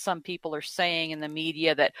buying what some people are saying in the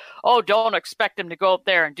media that, don't expect him to go up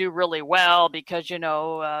there and do really well because,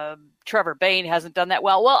 Trevor Bayne hasn't done that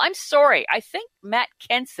well. Well, I'm sorry. I think Matt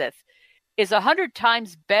Kenseth is 100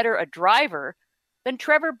 times better a driver than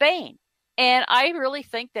Trevor Bayne. And I really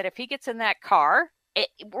think that if he gets in that car,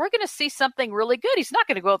 we're going to see something really good. He's not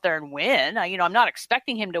going to go out there and win. I'm not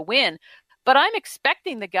expecting him to win, but I'm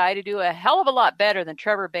expecting the guy to do a hell of a lot better than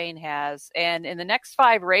Trevor Bayne has. And in the next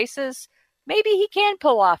 5 races, maybe he can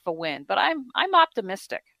pull off a win, but I'm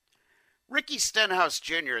optimistic. Ricky Stenhouse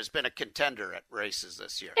Jr. has been a contender at races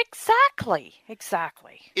this year. Exactly.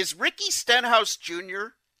 Is Ricky Stenhouse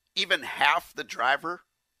Jr. even half the driver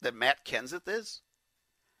that Matt Kenseth is?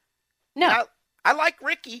 No. Now, I like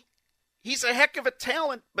Ricky. He's a heck of a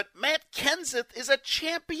talent, but Matt Kenseth is a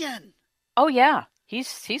champion. Oh yeah, he's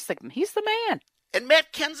the man. And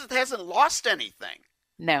Matt Kenseth hasn't lost anything.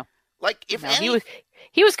 No.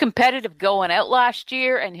 He was competitive going out last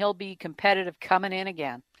year, and he'll be competitive coming in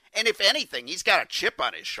again. And if anything, he's got a chip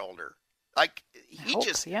on his shoulder.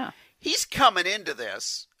 He's coming into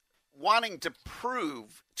this wanting to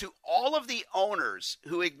prove to all of the owners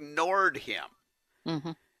who ignored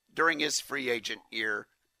him during his free agent year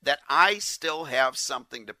that I still have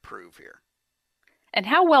something to prove here. And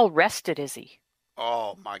how well rested is he?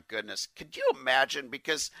 Oh, my goodness. Could you imagine?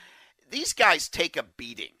 Because these guys take a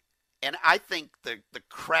beating. And I think the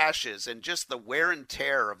crashes and just the wear and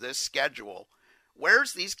tear of this schedule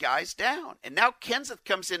wears these guys down. And now Kenseth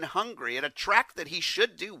comes in hungry at a track that he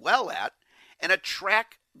should do well at and a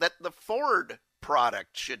track that the Ford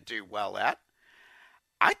product should do well at.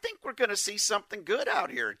 I think we're going to see something good out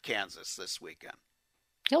here at Kansas this weekend.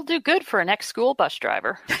 He'll do good for an ex-school bus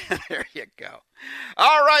driver. There you go.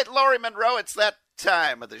 All right, Lori Monroe, it's that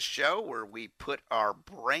time of the show where we put our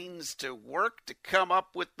brains to work to come up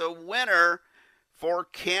with the winner for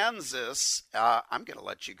Kansas. I'm going to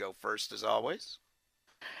let you go first, as always.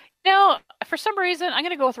 No, for some reason, I'm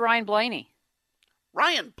going to go with Ryan Blaney.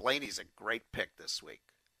 Ryan Blaney's a great pick this week.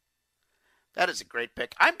 That is a great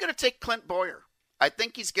pick. I'm going to take Clint Boyer. I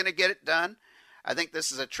think he's going to get it done. I think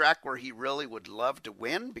this is a track where he really would love to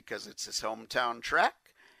win because it's his hometown track,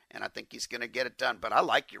 and I think he's going to get it done. But I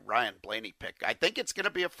like your Ryan Blaney pick. I think it's going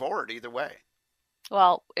to be a Ford either way.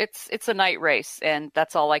 Well, it's a night race, and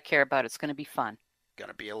that's all I care about. It's going to be fun. Going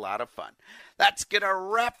to be a lot of fun. That's going to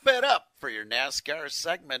wrap it up for your NASCAR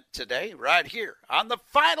segment today, right here on the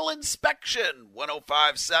Final Inspection,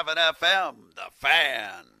 105.7 FM, The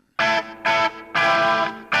Fan.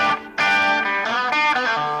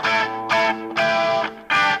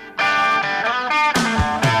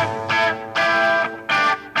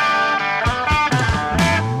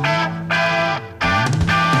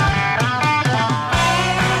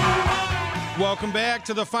 Welcome back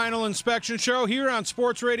to the Final Inspection Show here on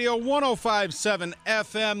Sports Radio 105.7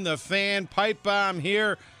 FM, The Fan. Pipe Bomb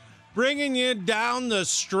here, bringing you down the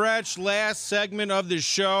stretch. Last segment of the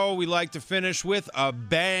show, we like to finish with a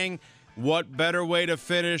bang. What better way to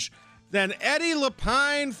finish than Eddie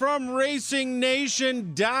Lapine from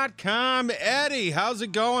RacingNation.com. Eddie, how's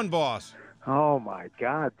it going, boss? Oh, my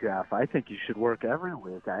God, Jeff. I think you should work every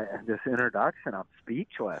week. This introduction, I'm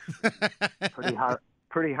speechless.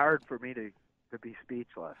 Pretty hard for me to be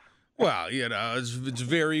speechless. Well, you know, it's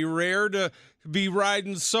very rare to be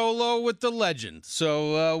riding solo with the legend.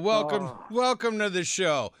 So welcome to the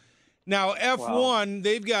show. Now, F1,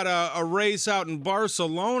 they've got a race out in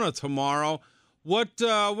Barcelona tomorrow. What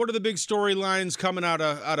are the big storylines coming out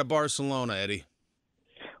of Barcelona, Eddie?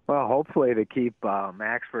 Well, hopefully to keep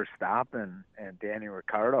Max Verstappen and Danny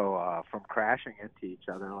Ricciardo from crashing into each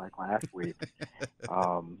other like last week.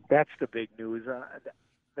 That's the big news.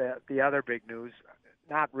 The other big news,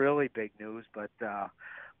 not really big news, but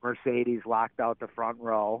Mercedes locked out the front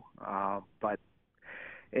row. But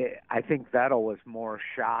I think Vettel was more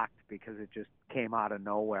shocked because it just came out of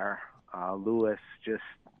nowhere. Lewis just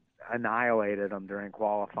annihilated him during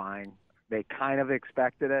qualifying. They kind of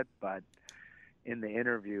expected it, but in the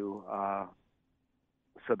interview,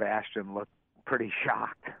 Sebastian looked pretty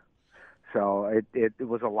shocked. So it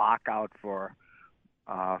was a lockout for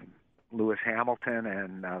Lewis Hamilton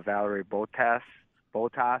and Valerie Bottas for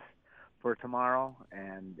tomorrow,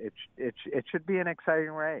 and it should be an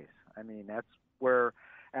exciting race. I mean, that's where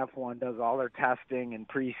F1 does all their testing in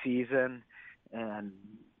preseason, and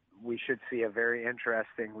we should see a very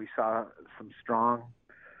interesting. We saw some strong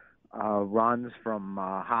runs from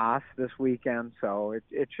Haas this weekend, so it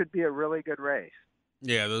should be a really good race.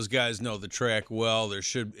 Yeah, those guys know the track well. It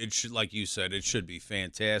should, like you said, it should be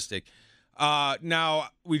fantastic. Now,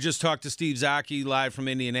 we just talked to Steve Zocchi live from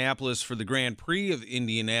Indianapolis for the Grand Prix of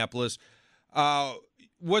Indianapolis.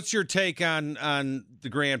 What's your take on the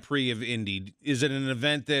Grand Prix of Indy? Is it an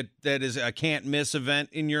event that is a can't-miss event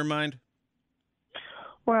in your mind?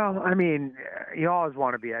 Well, I mean, you always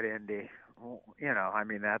want to be at Indy. You know, I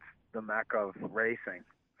mean, that's the mecca of racing.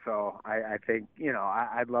 So I think, you know,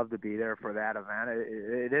 I'd love to be there for that event.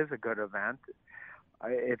 It is a good event.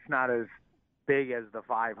 It's not as big as the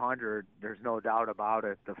 500. There's no doubt about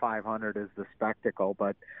it. The 500 is the spectacle,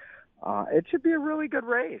 but it should be a really good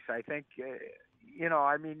race. I think, you know,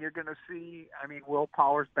 I mean, you're going to see, I mean, Will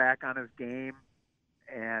Power's back on his game,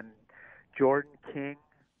 and Jordan King,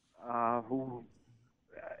 who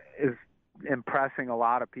is impressing a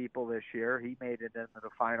lot of people this year. He made it into the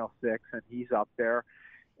final six, and he's up there.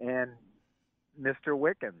 And Mr.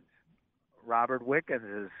 Wickens, Robert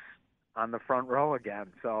Wickens, is on the front row again.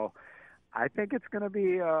 So I think it's going to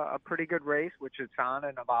be a pretty good race, which it's on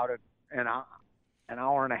in about an hour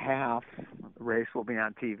and a half. The race will be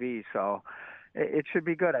on TV, so it should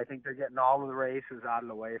be good. I think they're getting all of the races out of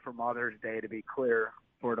the way for Mother's Day to be clear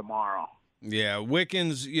for tomorrow. Yeah,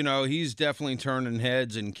 Wickens, you know, he's definitely turning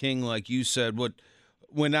heads, and King, like you said,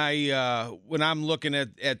 when I'm looking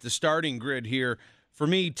at the starting grid here, for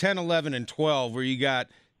me, 10, 11, and 12, where you got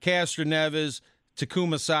Castroneves,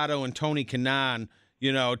 Takuma Sato, and Tony Kanaan,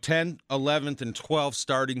 you know, 10th, 11th, and 12th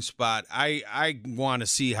starting spot. I want to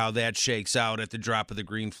see how that shakes out at the drop of the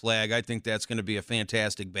green flag. I think that's going to be a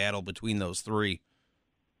fantastic battle between those three.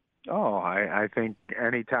 Oh, I think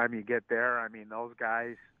anytime you get there, I mean, those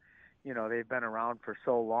guys, you know, they've been around for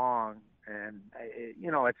so long, and, you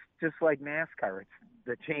know, it's just like NASCAR. It's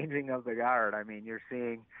the changing of the guard. I mean, you're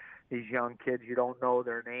seeing these young kids, you don't know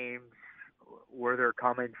their names, where they're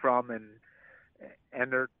coming from, and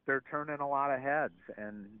they're turning a lot of heads,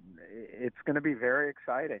 and it's going to be very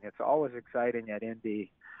exciting. It's always exciting at Indy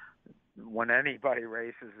when anybody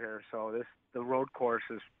races there. So the road course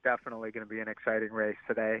is definitely going to be an exciting race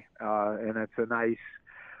today, and it's a nice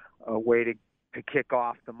way to kick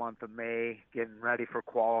off the month of May, getting ready for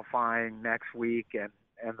qualifying next week and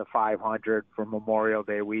the 500 for Memorial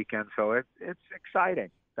Day weekend. So it's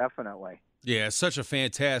exciting, definitely. Yeah, such a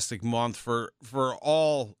fantastic month for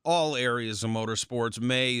all areas of motorsports.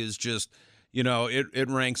 May is just, it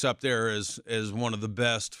ranks up there as one of the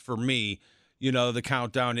best for me. The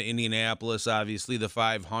countdown to Indianapolis, obviously the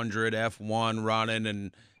 500, F1 running,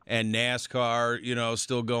 and NASCAR,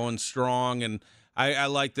 still going strong. And I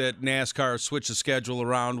like that NASCAR switched the schedule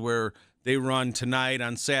around where they run tonight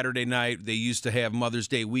on Saturday night. They used to have Mother's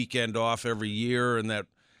Day weekend off every year, and that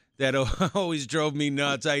always drove me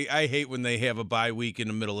nuts. I hate when they have a bye week in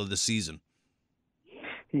the middle of the season.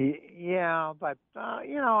 Yeah, but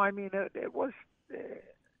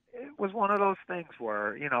it was one of those things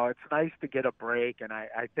where it's nice to get a break, and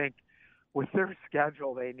I think with their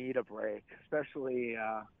schedule they need a break. Especially,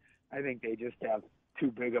 I think they just have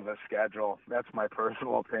too big of a schedule. That's my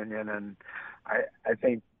personal opinion, and I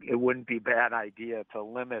think it wouldn't be a bad idea to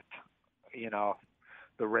limit,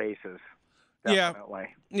 the races. Definitely.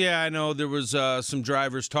 Yeah, I know there was some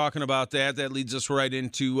drivers talking about that. That leads us right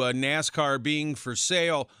into NASCAR being for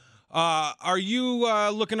sale. Are you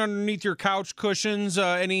looking underneath your couch cushions?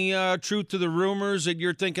 Any truth to the rumors that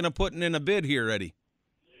you're thinking of putting in a bid here, Eddie?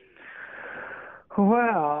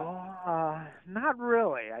 Well, not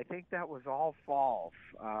really. I think that was all false.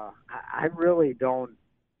 I really don't.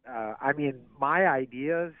 My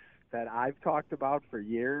ideas that I've talked about for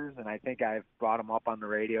years, and I think I've brought them up on the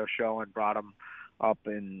radio show and brought them up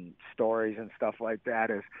in stories and stuff like that,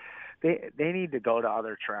 is they need to go to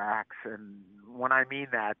other tracks. And when I mean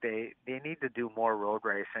that, they need to do more road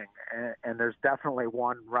racing. And there's definitely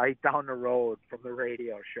one right down the road from the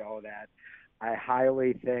radio show that I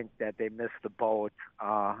highly think that they missed the boat,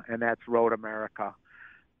 and that's Road America.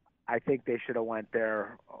 I think they should have went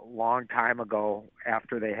there a long time ago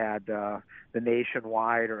after they had the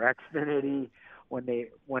Nationwide or Xfinity. When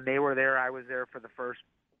they were there, I was there for the first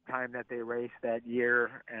time that they raced that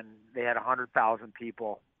year, and they had 100,000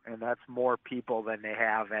 people, and that's more people than they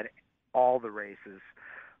have at all the races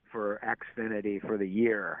for Xfinity for the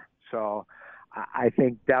year. So I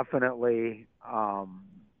think definitely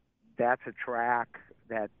that's a track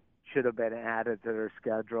that should have been added to their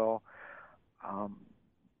schedule.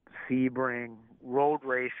 Sebring, road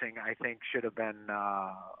racing, I think, should have been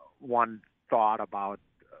one thought about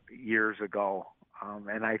years ago.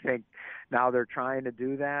 And I think now they're trying to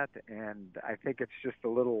do that, and I think it's just a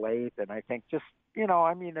little late. And I think just,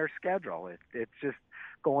 their schedule, it's just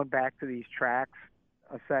going back to these tracks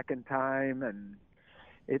a second time, and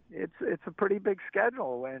it's a pretty big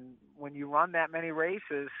schedule. And when you run that many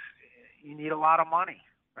races, you need a lot of money,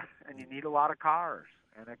 and you need a lot of cars,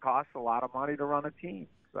 and it costs a lot of money to run a team.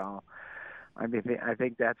 So, I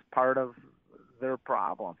think that's part of their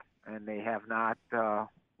problem, and they have not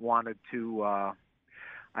wanted to,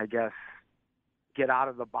 get out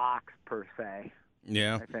of the box per se.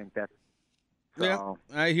 Yeah, I think that's. So. Yeah,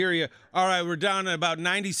 I hear you. All right, we're down to about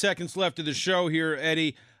 90 seconds left of the show here,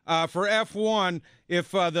 Eddie. For F1,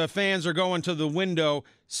 if the fans are going to the window,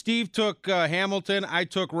 Steve took Hamilton, I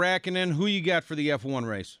took Räikkönen. Who you got for the F1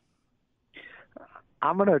 race?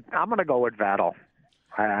 I'm gonna go with Vettel.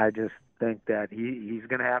 I just think that he's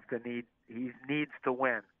going to have to he needs to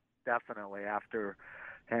win, definitely, after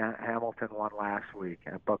Hamilton won last week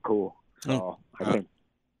at Baku. So I think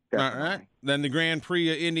definitely. All right. Then the Grand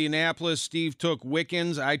Prix of Indianapolis, Steve took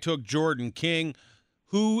Wickens, I took Jordan King.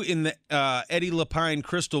 Who in the Eddie Lapine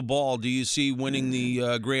crystal ball do you see winning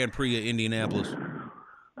the Grand Prix of Indianapolis?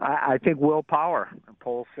 I think Will Power,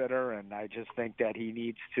 pole sitter, and I just think that he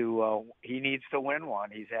needs to win one.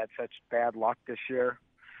 He's had such bad luck this year.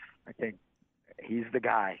 I think he's the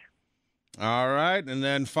guy. All right, and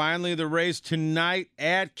then finally the race tonight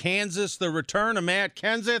at Kansas, the return of Matt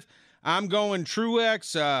Kenseth. I'm going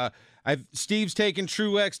Truex. Steve's taking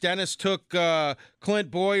Truex. Dennis took Clint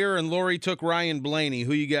Boyer, and Lori took Ryan Blaney.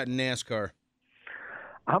 Who you got in NASCAR?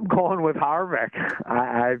 I'm going with Harvick.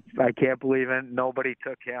 I can't believe it. Nobody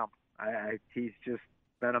took him. He's just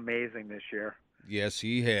been amazing this year. Yes,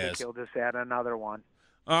 he has. I think he'll just add another one.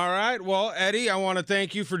 All right. Well, Eddie, I want to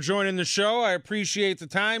thank you for joining the show. I appreciate the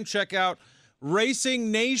time. Check out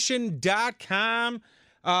racingnation.com.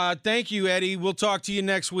 Thank you, Eddie. We'll talk to you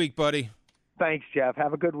next week, buddy. Thanks, Jeff.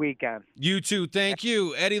 Have a good weekend. You too. Thank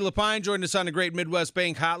you. Eddie Lapine joined us on the Great Midwest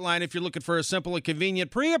Bank Hotline. If you're looking for a simple and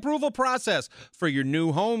convenient pre-approval process for your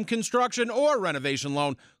new home construction or renovation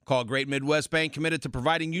loan, call Great Midwest Bank, committed to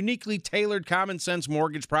providing uniquely tailored common sense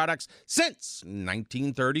mortgage products since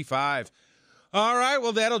 1935. All right,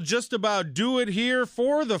 well, that'll just about do it here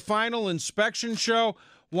for the Final Inspection Show.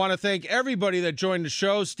 Want to thank everybody that joined the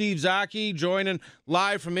show. Steve Zocchi joining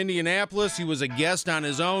live from Indianapolis. He was a guest on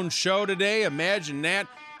his own show today. Imagine that.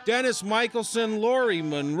 Dennis Michelson, Lori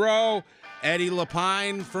Monroe, Eddie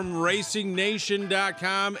Lapine from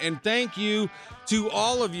RacingNation.com. And thank you to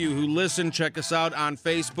all of you who listen. Check us out on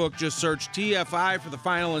Facebook. Just search TFI for the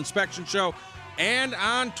Final Inspection Show, and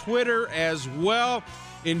on Twitter as well.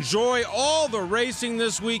 Enjoy all the racing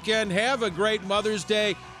this weekend. Have a great Mother's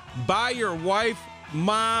Day. Buy your wife,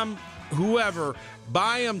 mom, whoever,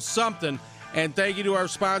 buy them something. And thank you to our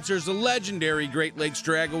sponsors, the legendary Great Lakes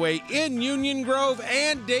Dragaway in Union Grove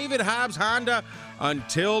and David Hobbs Honda.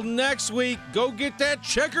 Until next week, go get that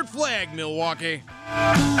checkered flag, Milwaukee.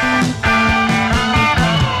 I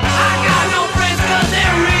got no friends 'cause they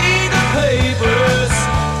read the papers.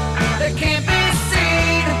 They can't be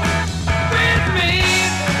seen with me,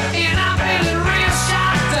 and I'm feeling real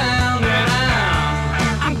shot down, and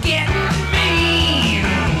I'm getting mean.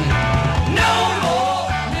 No more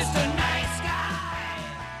Mr. Nice Guy.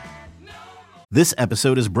 No more. This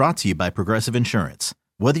episode is brought to you by Progressive Insurance.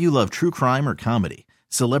 Whether you love true crime or comedy,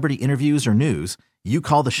 celebrity interviews or news, you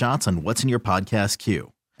call the shots on what's in your podcast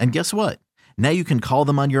queue. And guess what? Now you can call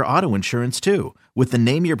them on your auto insurance too with the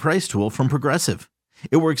Name Your Price tool from Progressive.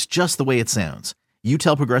 It works just the way it sounds. You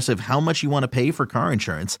tell Progressive how much you want to pay for car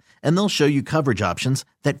insurance, and they'll show you coverage options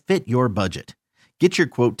that fit your budget. Get your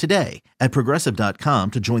quote today at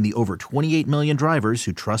Progressive.com to join the over 28 million drivers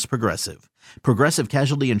who trust Progressive. Progressive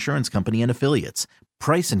Casualty Insurance Company and Affiliates.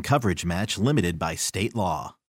 Price and coverage match limited by state law.